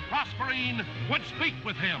 mother of Proserpine, would speak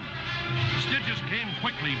with him." Stygius came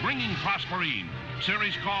quickly, bringing Proserpine.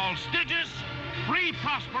 Ceres called, "Stygius, free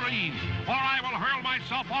Proserpine, or I will hurl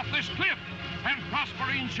myself off this cliff, and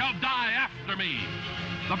Proserpine shall die after me."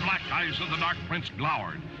 The black eyes of the Dark Prince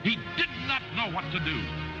glowered. He did not know what to do.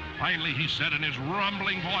 Finally, he said in his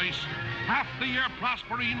rumbling voice, "Half the year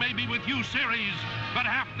Proserpine may be with you, Ceres, but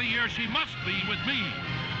half the year she must be with me."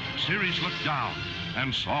 Ceres looked down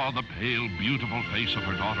and saw the pale, beautiful face of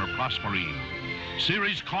her daughter Proserpine.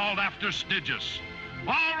 Ceres called after Stygius,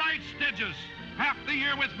 "All right, Stygius, half the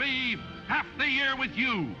year with me, half the year with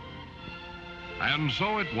you." And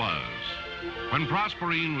so it was. When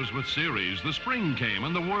Proserpine was with Ceres, the spring came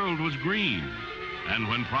and the world was green. And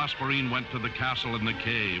when Proserpine went to the castle in the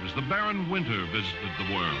caves, the barren winter visited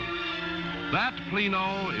the world. That,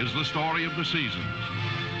 Plino, is the story of the seasons.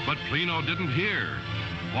 But Plino didn't hear,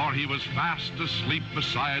 for he was fast asleep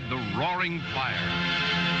beside the roaring fire.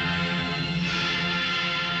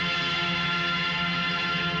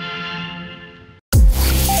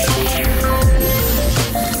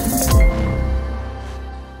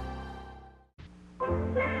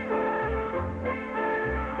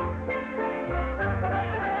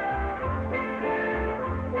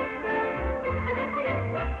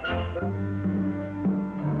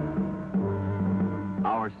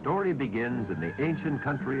 Our story begins in the ancient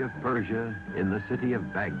country of Persia, in the city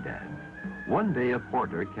of Baghdad. One day, a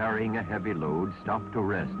porter carrying a heavy load stopped to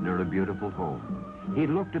rest near a beautiful home. He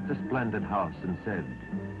looked at the splendid house and said,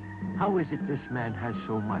 "How is it this man has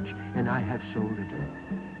so much and I have so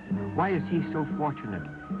little? Why is he so fortunate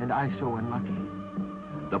and I so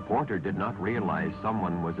unlucky?" The porter did not realize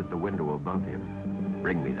someone was at the window above him.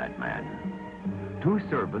 "Bring me that man." Two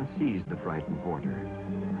servants seized the frightened porter.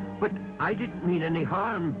 "But I didn't mean any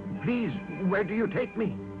harm. Please, where do you take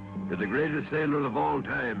me?" "To the greatest sailor of all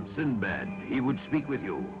time, Sinbad. He would speak with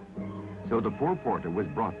you." So the poor porter was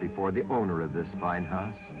brought before the owner of this fine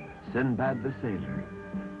house, Sinbad the sailor.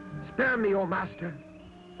 "Spare me, O master."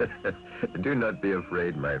 "Do not be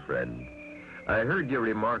afraid, my friend. I heard your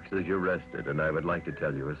remarks as you rested, and I would like to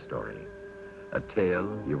tell you a story. A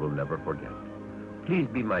tale you will never forget. Please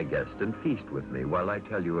be my guest and feast with me while I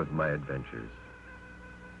tell you of my adventures.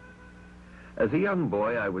 As a young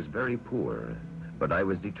boy, I was very poor, but I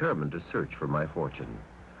was determined to search for my fortune.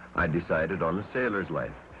 I decided on a sailor's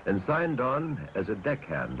life and signed on as a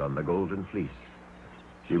deckhand on the Golden Fleece.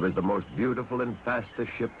 She was the most beautiful and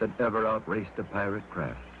fastest ship that ever outraced a pirate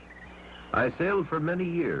craft. I sailed for many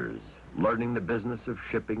years, learning the business of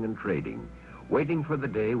shipping and trading, waiting for the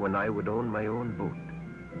day when I would own my own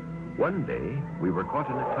boat. One day, we were caught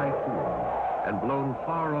in a typhoon and blown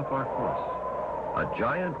far off our course. A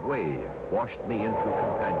giant wave washed me and two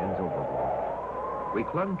companions overboard. We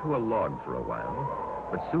clung to a log for a while,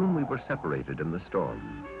 but soon we were separated in the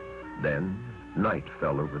storm. Then, night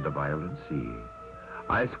fell over the violent sea.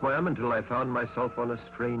 I swam until I found myself on a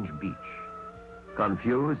strange beach.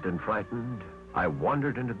 Confused and frightened, I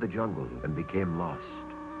wandered into the jungle and became lost.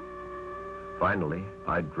 Finally,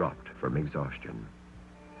 I dropped from exhaustion.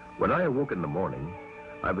 When I awoke in the morning,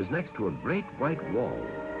 I was next to a great white wall.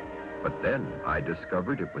 But then I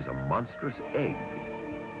discovered it was a monstrous egg.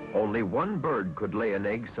 Only one bird could lay an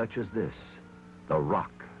egg such as this, the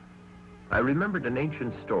rock. I remembered an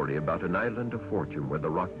ancient story about an island of fortune where the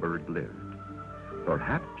rock bird lived.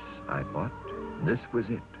 Perhaps, I thought, this was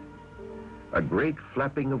it. A great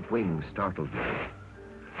flapping of wings startled me.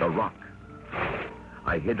 The rock.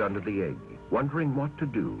 I hid under the egg, wondering what to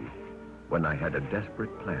do, when I had a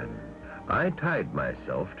desperate plan. I tied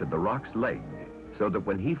myself to the rock's leg, so that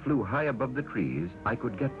when he flew high above the trees, I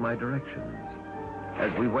could get my directions.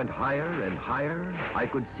 As we went higher and higher, I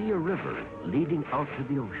could see a river leading out to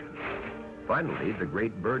the ocean. Finally, the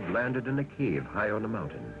great bird landed in a cave high on a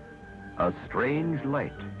mountain. A strange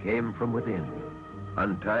light came from within.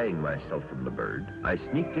 Untying myself from the bird, I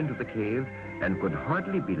sneaked into the cave and could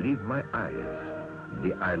hardly believe my eyes.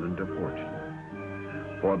 The island of fortune.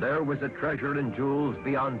 For there was a treasure and jewels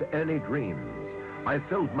beyond any dreams. I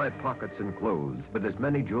filled my pockets and clothes with as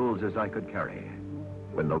many jewels as I could carry.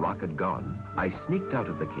 When the rock had gone, I sneaked out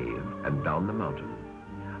of the cave and down the mountain.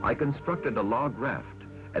 I constructed a log raft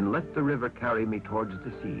and let the river carry me towards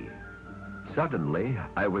the sea. Suddenly,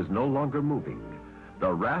 I was no longer moving.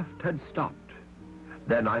 The raft had stopped.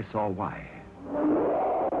 Then I saw why.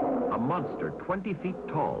 A monster 20 feet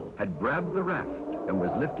tall had grabbed the raft and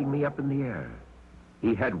was lifting me up in the air.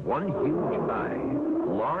 He had one huge eye,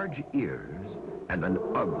 large ears, and an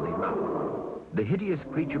ugly mouth. The hideous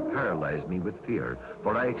creature paralyzed me with fear,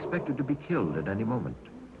 for I expected to be killed at any moment.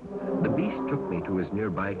 The beast took me to his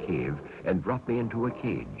nearby cave and dropped me into a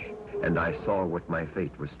cage, and I saw what my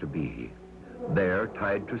fate was to be. There,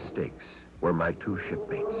 tied to stakes, were my two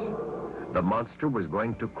shipmates. The monster was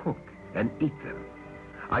going to cook and eat them.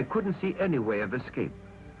 I couldn't see any way of escape.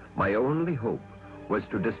 My only hope was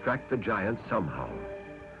to distract the giant somehow.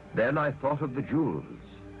 Then I thought of the jewels.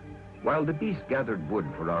 While the beast gathered wood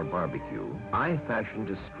for our barbecue, I fashioned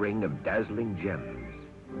a string of dazzling gems.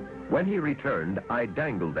 When he returned, I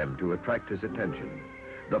dangled them to attract his attention.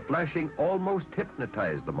 The flashing almost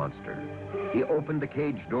hypnotized the monster. He opened the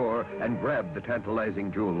cage door and grabbed the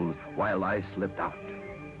tantalizing jewels while I slipped out.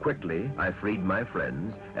 Quickly, I freed my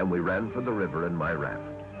friends, and we ran for the river in my raft.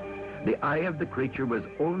 The eye of the creature was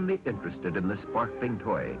only interested in the sparkling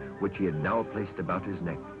toy, which he had now placed about his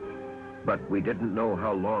neck. But we didn't know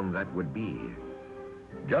how long that would be.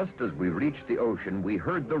 Just as we reached the ocean, we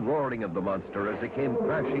heard the roaring of the monster as it came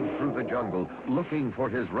crashing through the jungle, looking for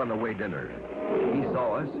his runaway dinner. He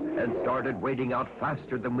saw us and started wading out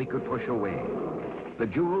faster than we could push away. The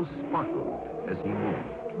jewels sparkled as he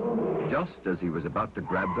moved. Just as he was about to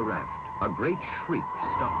grab the raft, a great shriek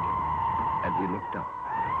stopped him, and he looked up.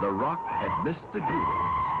 The rock had missed the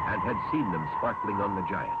jewels and had seen them sparkling on the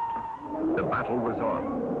giant. The battle was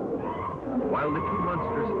on. While the two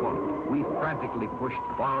monsters fought, we frantically pushed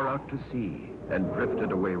far out to sea and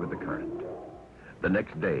drifted away with the current. The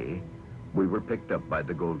next day, we were picked up by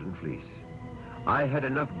the Golden Fleece. I had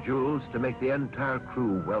enough jewels to make the entire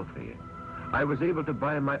crew wealthy. I was able to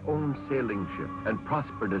buy my own sailing ship and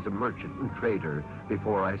prospered as a merchant and trader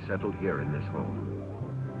before I settled here in this home.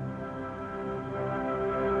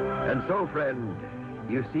 And so, friend,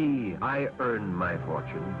 you see, I earned my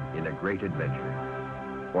fortune in a great adventure.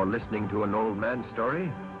 For listening to an old man's story,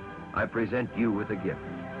 I present you with a gift.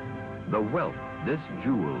 The wealth this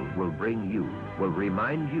jewel will bring you will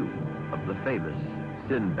remind you of the famous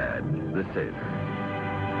Sinbad the Sailor.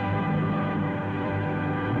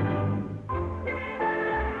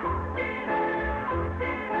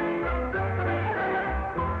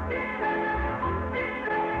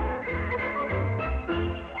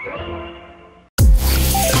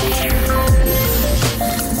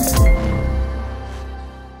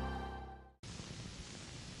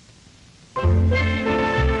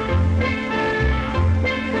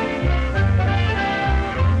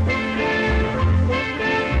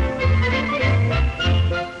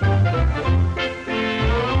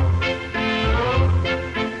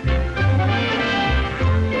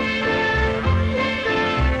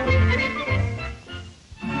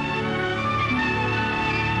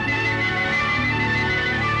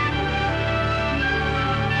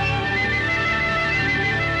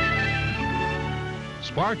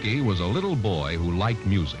 Sparky was a little boy who liked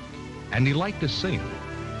music, and he liked to sing.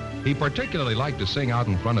 He particularly liked to sing out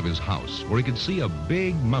in front of his house, where he could see a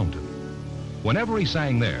big mountain. Whenever he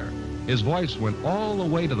sang there, his voice went all the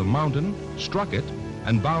way to the mountain, struck it,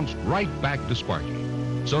 and bounced right back to Sparky,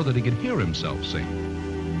 so that he could hear himself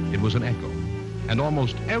sing. It was an echo, and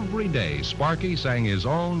almost every day, Sparky sang his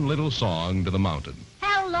own little song to the mountain.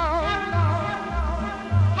 Hello.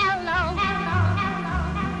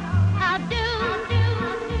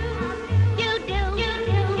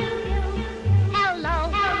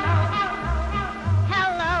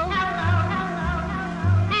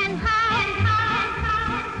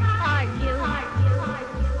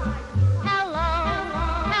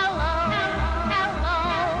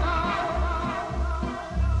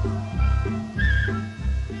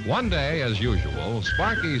 One day, as usual,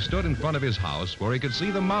 Sparky stood in front of his house where he could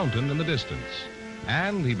see the mountain in the distance,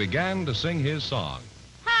 and he began to sing his song.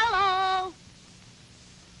 Hello.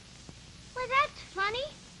 Well, that's funny.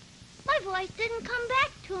 My voice didn't come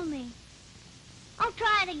back to me. I'll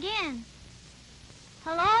try it again.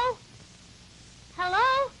 Hello?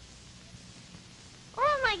 Hello?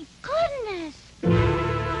 Oh, my goodness.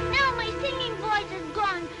 Now my singing voice is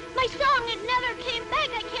gone. My song, it never came back.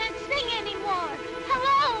 I can't sing anymore.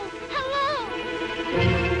 Hello? Hello?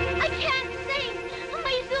 I can't sing.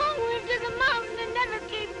 My song went to the mountain and never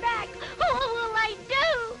came back. What will I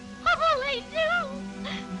do? What will I do?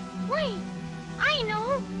 Wait, I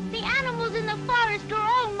know. The animals in the forest are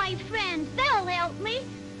all my friends. They'll help me.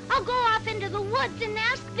 I'll go off into the woods and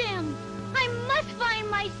ask them. I must find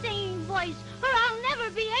my singing voice, or I'll never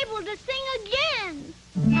be able to sing again.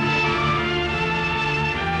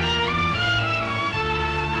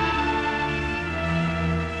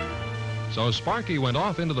 So Sparky went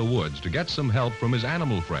off into the woods to get some help from his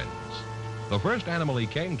animal friends. The first animal he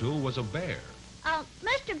came to was a bear.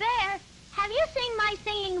 Mr. Bear, Have you seen my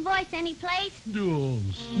singing voice anyplace?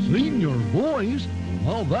 Seen your voice?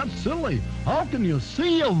 Well, that's silly. How can you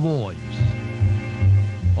see a voice?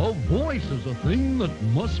 A voice is a thing that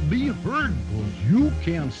must be heard, because you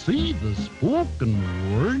can't see the spoken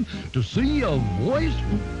word. To see a voice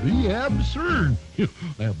would be absurd.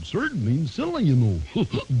 Absurd means silly, you know.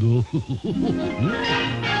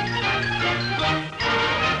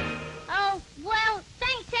 Oh, well,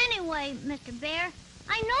 thanks anyway, Mr. Bear.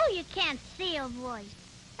 I know you can't see a voice.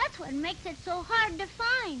 That's what makes it so hard to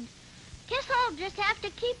find. Guess I'll just have to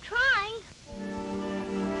keep trying.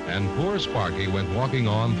 And poor Sparky went walking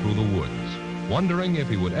on through the woods, wondering if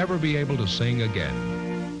he would ever be able to sing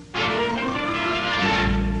again.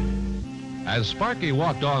 As Sparky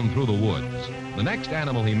walked on through the woods, the next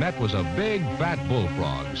animal he met was a big, fat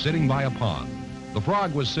bullfrog sitting by a pond. The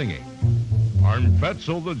frog was singing. I'm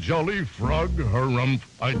Fatso the Jolly Frog, harumph.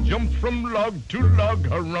 I jumped from log to log,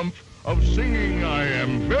 harumph. Of singing I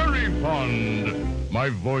am very fond. My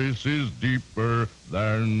voice is deeper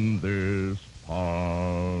than this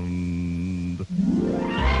pond.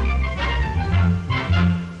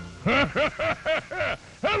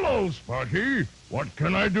 Hello, Sparky. What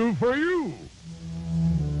can I do for you?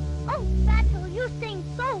 Oh, Fatso, you sing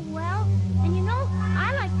so well. And you know,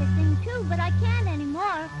 I like to sing too, but I can't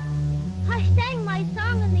anymore. I sang my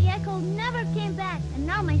song and the echo never came back, and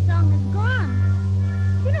now my song is gone.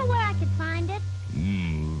 You know where I could find it?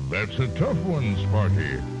 That's a tough one,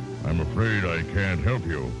 Sparky. I'm afraid I can't help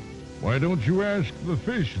you. Why don't you ask the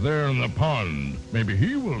fish there in the pond? Maybe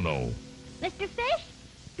he will know. Mr. Fish,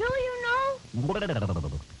 do you know?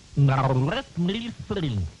 Now let me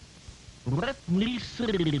see. Let me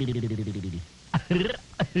see.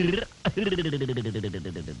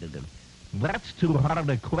 That's too hard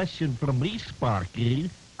a question for me, Sparky.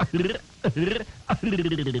 Well, he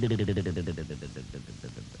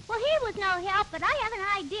was no help, but I have an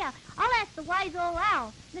idea. I'll ask the wise old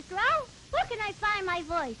owl. Mr. Owl, where can I find my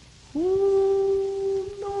voice? Who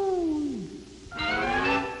knows?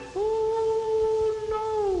 Who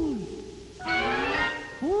knows?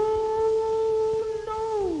 Who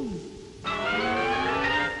knows?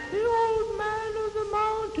 The old man of the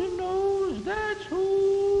mountain knows, that's who.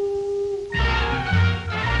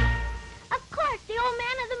 Of course, the old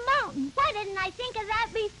man of the mountain. Why didn't I think of that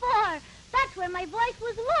before? That's where my voice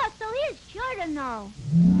was lost, so he's sure to know.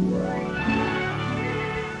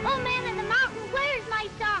 Old man of the mountain, where's my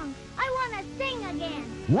song? I want to sing again.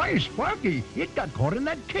 Why, Sparky, it got caught in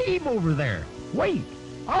that cave over there. Wait,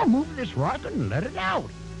 I'll move this rock and let it out.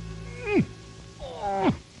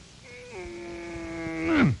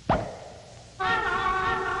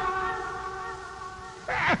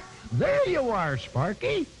 There you are,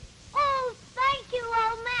 Sparky. Oh, thank you,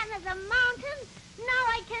 old man of the mountain. Now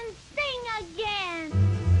I can sing again.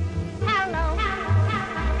 Hello.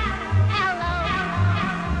 Hello.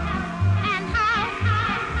 And how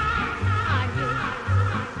are you?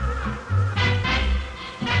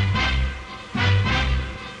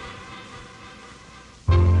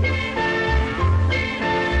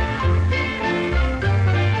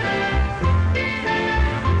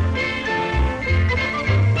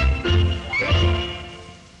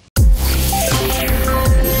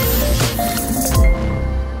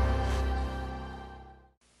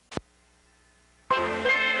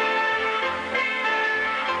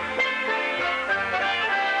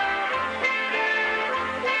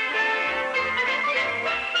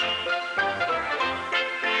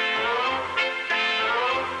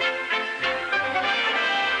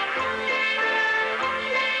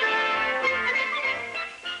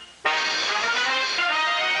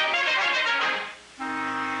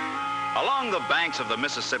 Along the banks of the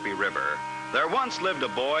Mississippi River, there once lived a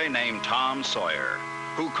boy named Tom Sawyer,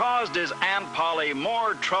 who caused his Aunt Polly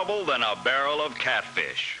more trouble than a barrel of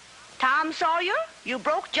catfish. Tom Sawyer, you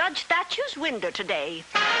broke Judge Thatcher's window today.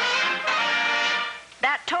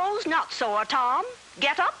 That toe's not sore, Tom.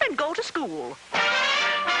 Get up and go to school.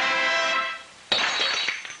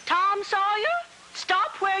 Tom Sawyer,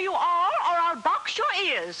 stop where you are or I'll box your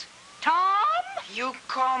ears. Tom? You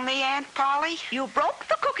call me Aunt Polly? You broke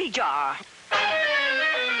the cookie jar.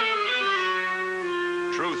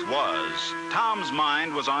 Truth was, Tom's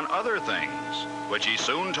mind was on other things, which he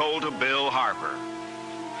soon told to Bill Harper.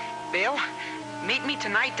 Bill, meet me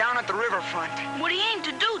tonight down at the riverfront. What do you aim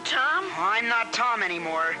to do, Tom? I'm not Tom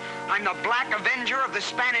anymore. I'm the Black Avenger of the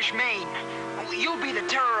Spanish Main. You'll be the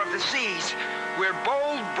terror of the seas. We're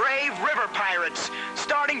bold, brave river pirates,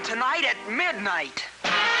 starting tonight at midnight.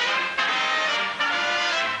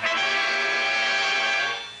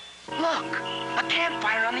 Look, a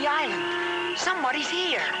campfire on the island. Somebody's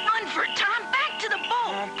here. Run for it, Tom. Back to the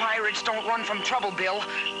boat. Oh, pirates don't run from trouble, Bill.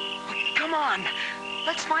 Come on.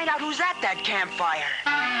 Let's find out who's at that campfire.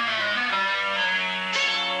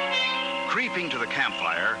 Creeping to the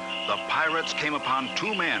campfire, the pirates came upon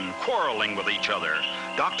two men quarreling with each other,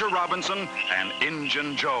 Dr. Robinson and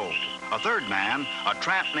Injun Joe. A third man, a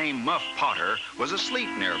tramp named Muff Potter, was asleep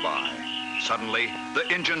nearby. Suddenly, the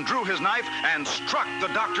Injun drew his knife and struck the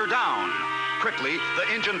doctor down. Quickly,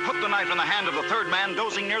 the Injun put the knife in the hand of the third man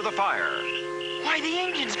dozing near the fire. Why, the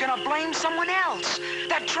Injun's gonna blame someone else.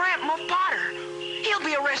 That tramp, Muff Potter. He'll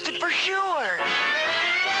be arrested for sure.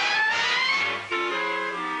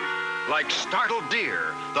 Like startled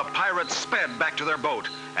deer, the pirates sped back to their boat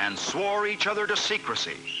and swore each other to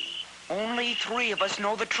secrecy. Only 3 of us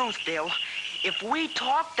know the truth, Bill. If we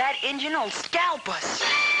talk, that Injun will scalp us.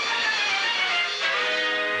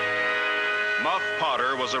 Muff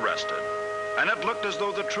Potter was arrested, and it looked as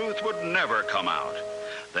though the truth would never come out.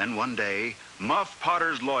 Then one day, Muff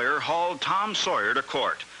Potter's lawyer hauled Tom Sawyer to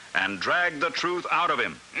court and dragged the truth out of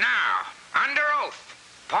him. Now, under oath,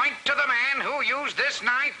 point to the man who used this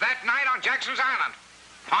knife that night on Jackson's Island.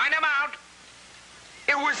 Point him out.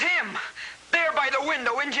 It was him. There by the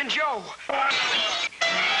window, Injun Joe.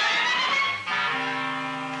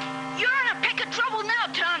 You're in a peck of trouble now,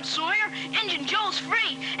 Tom Sawyer. Injun Joe's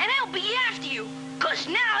free, and he'll be after you. 'Cause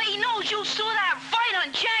now he knows you saw that fight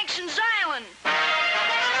on Jackson's Island.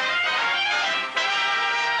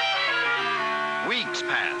 Weeks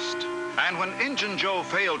passed, and when Injun Joe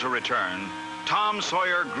failed to return, Tom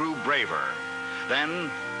Sawyer grew braver.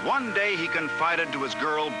 Then, one day he confided to his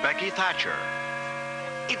girl, Becky Thatcher.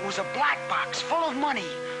 It was a black box full of money.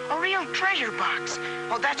 A real treasure box.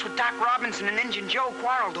 Oh, that's what Doc Robinson and Injun Joe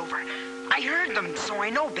quarreled over. I heard them, so I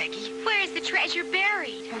know, Becky. Where is the treasure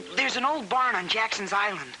buried? There's an old barn on Jackson's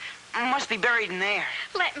Island. Must be buried in there.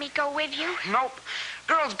 Let me go with you. Nope.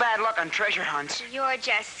 Girls' bad luck on treasure hunts. You're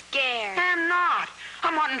just scared. I'm not.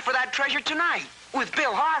 I'm hunting for that treasure tonight with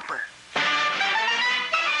Bill Harper.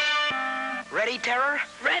 Ready, Terror?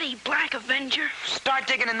 Ready, Black Avenger. Start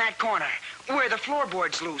digging in that corner, where the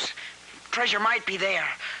floorboard's loose. Treasure might be there.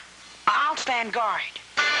 I'll stand guard.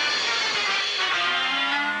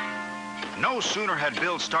 No sooner had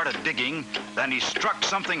Bill started digging than he struck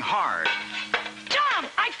something hard. Tom,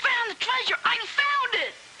 I found the treasure. I found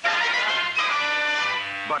it.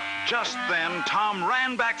 But just then, Tom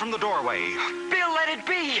ran back from the doorway. Bill, let it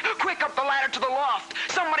be. Quick, up the ladder to the loft.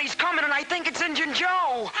 Somebody's coming, and I think it's Injun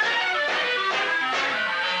Joe.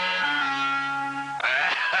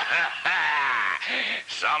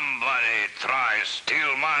 Somebody tries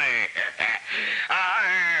steal money.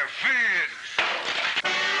 I feel.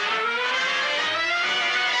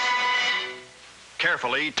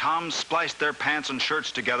 Carefully, Tom spliced their pants and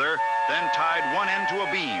shirts together, then tied one end to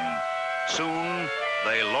a beam. Soon,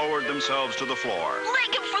 they lowered themselves to the floor.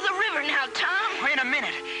 Leg him for the river now, Tom. Wait a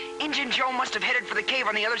minute. Injun Joe must have headed for the cave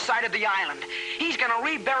on the other side of the island. He's gonna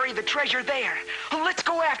rebury the treasure there. Let's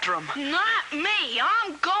go after him. Not me.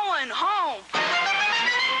 I'm going home.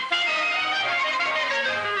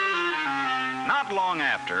 Not long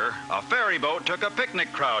after, a ferry boat took a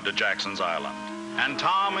picnic crowd to Jackson's Island, and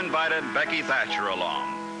Tom invited Becky Thatcher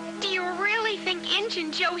along. Do you really think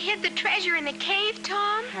Injun Joe hid the treasure in the cave,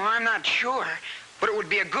 Tom? Well, I'm not sure, but it would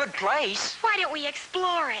be a good place. Why don't we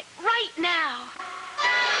explore it right now?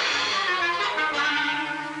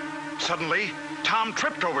 Suddenly, Tom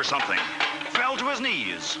tripped over something, fell to his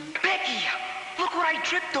knees. Becky, look what I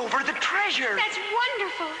tripped over, the treasure. That's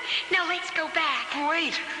wonderful. Now let's go back.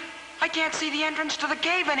 Wait, I can't see the entrance to the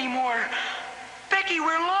cave anymore. Becky,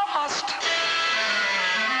 we're lost.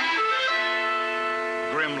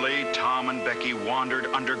 Grimly, Tom and Becky wandered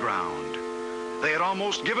underground. They had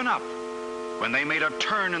almost given up when they made a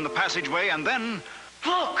turn in the passageway, and then...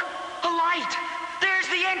 Look, a light. There's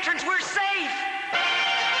the entrance. We're safe.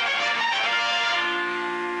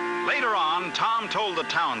 Later on, Tom told the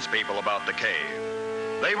townspeople about the cave.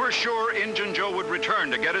 They were sure Injun Joe would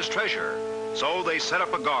return to get his treasure, so they set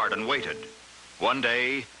up a guard and waited. One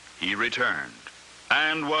day, he returned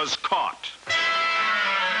and was caught.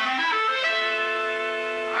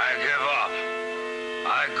 I give up.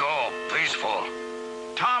 I go peaceful.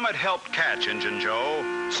 Tom had helped catch Injun Joe,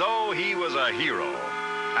 so he was a hero.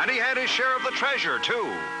 And he had his share of the treasure, too.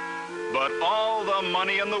 But all the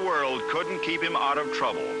money in the world couldn't keep him out of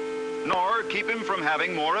trouble, nor keep him from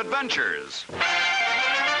having more adventures.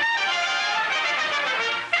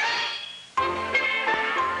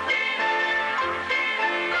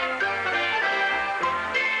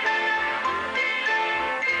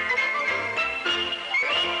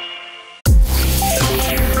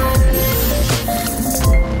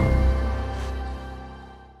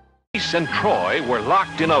 Greeks and Troy were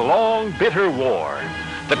locked in a long, bitter war.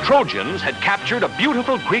 The Trojans had captured a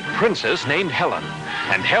beautiful Greek princess named Helen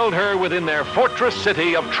and held her within their fortress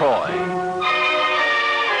city of Troy.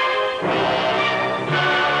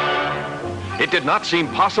 It did not seem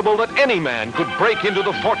possible that any man could break into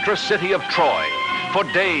the fortress city of Troy. For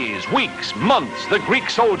days, weeks, months, the Greek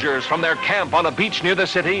soldiers from their camp on a beach near the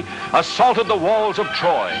city assaulted the walls of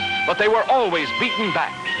Troy, but they were always beaten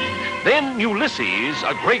back. Then Ulysses,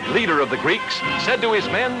 a great leader of the Greeks, said to his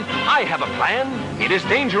men, "I have a plan. It is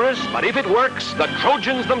dangerous, but if it works, the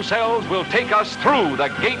Trojans themselves will take us through the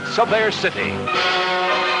gates of their city."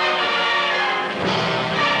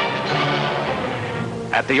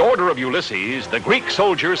 At the order of Ulysses, the Greek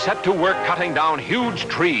soldiers set to work cutting down huge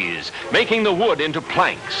trees, making the wood into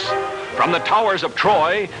planks. From the towers of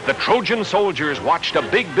Troy, the Trojan soldiers watched a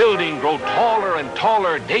big building grow taller and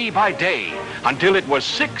taller day by day until it was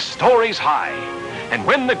 6 stories high. And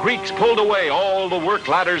when the Greeks pulled away all the work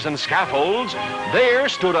ladders and scaffolds, there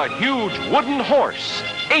stood a huge wooden horse,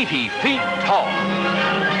 80 feet tall.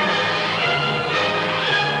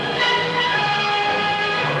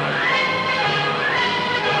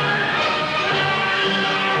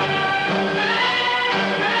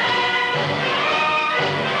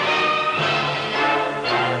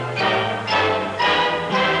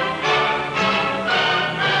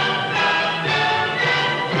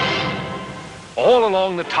 All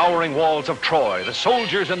along the towering walls of Troy, the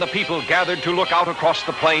soldiers and the people gathered to look out across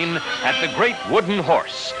the plain at the great wooden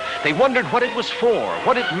horse. They wondered what it was for,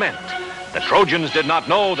 what it meant. The Trojans did not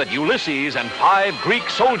know that Ulysses and 5 Greek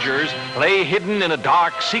soldiers lay hidden in a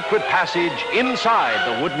dark, secret passage inside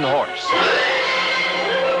the wooden horse.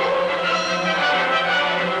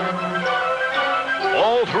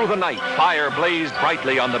 All through the night, fire blazed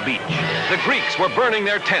brightly on the beach. The Greeks were burning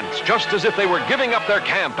their tents just as if they were giving up their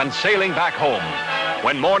camp and sailing back home.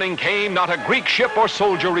 When morning came, not a Greek ship or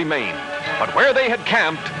soldier remained. But where they had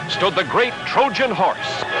camped stood the great Trojan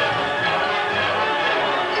horse.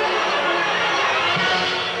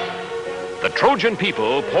 The Trojan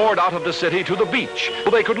people poured out of the city to the beach so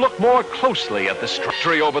they could look more closely at the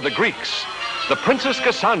victory over the Greeks. The Princess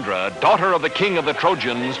Cassandra, daughter of the king of the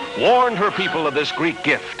Trojans, warned her people of this Greek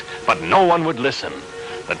gift, but no one would listen.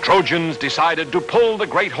 The Trojans decided to pull the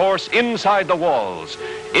great horse inside the walls,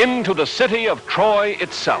 into the city of Troy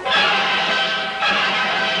itself.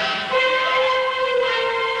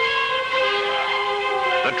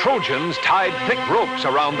 The Trojans tied thick ropes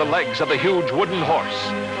around the legs of the huge wooden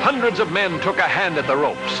horse. Hundreds of men took a hand at the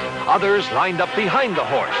ropes. Others lined up behind the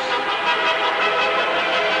horse.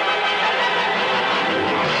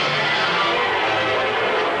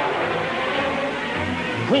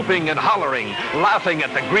 Whooping and hollering, laughing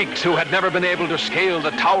at the Greeks who had never been able to scale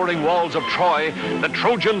the towering walls of Troy, the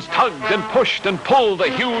Trojans tugged and pushed and pulled the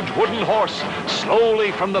huge wooden horse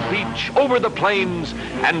slowly from the beach, over the plains,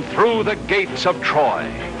 and through the gates of Troy.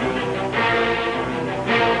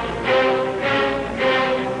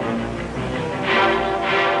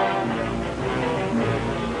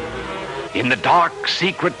 In the dark,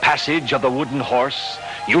 secret passage of the wooden horse,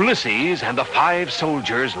 Ulysses and the 5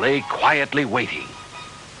 soldiers lay quietly waiting.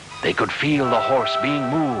 They could feel the horse being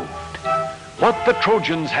moved. What the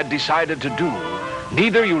Trojans had decided to do,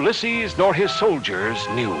 neither Ulysses nor his soldiers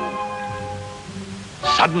knew.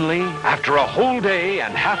 Suddenly, after a whole day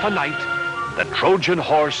and half a night, the Trojan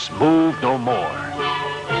horse moved no more.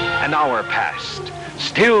 An hour passed.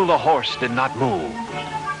 Still the horse did not move.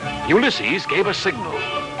 Ulysses gave a signal.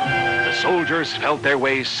 The soldiers felt their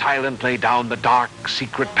way silently down the dark,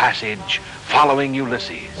 secret passage, following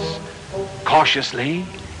Ulysses. Cautiously,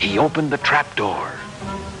 he opened the trapdoor.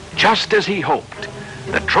 Just as he hoped,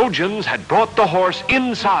 the Trojans had brought the horse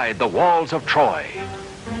inside the walls of Troy.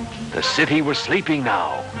 The city was sleeping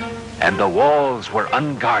now, and the walls were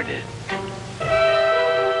unguarded.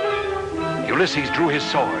 Ulysses drew his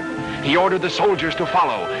sword. He ordered the soldiers to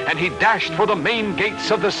follow, and he dashed for the main gates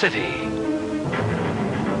of the city.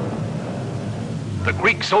 The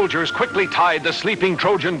Greek soldiers quickly tied the sleeping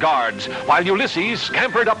Trojan guards, while Ulysses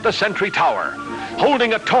scampered up the sentry tower.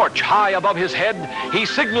 Holding a torch high above his head, he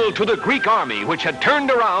signaled to the Greek army, which had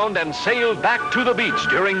turned around and sailed back to the beach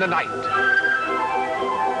during the night.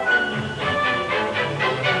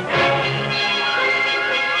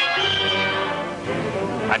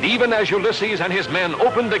 And even as Ulysses and his men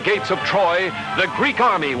opened the gates of Troy, the Greek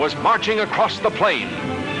army was marching across the plain.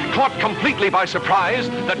 Caught completely by surprise,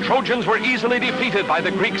 the Trojans were easily defeated by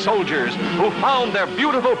the Greek soldiers, who found their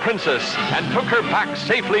beautiful princess and took her back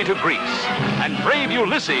safely to Greece. And brave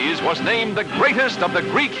Ulysses was named the greatest of the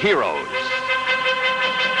Greek heroes.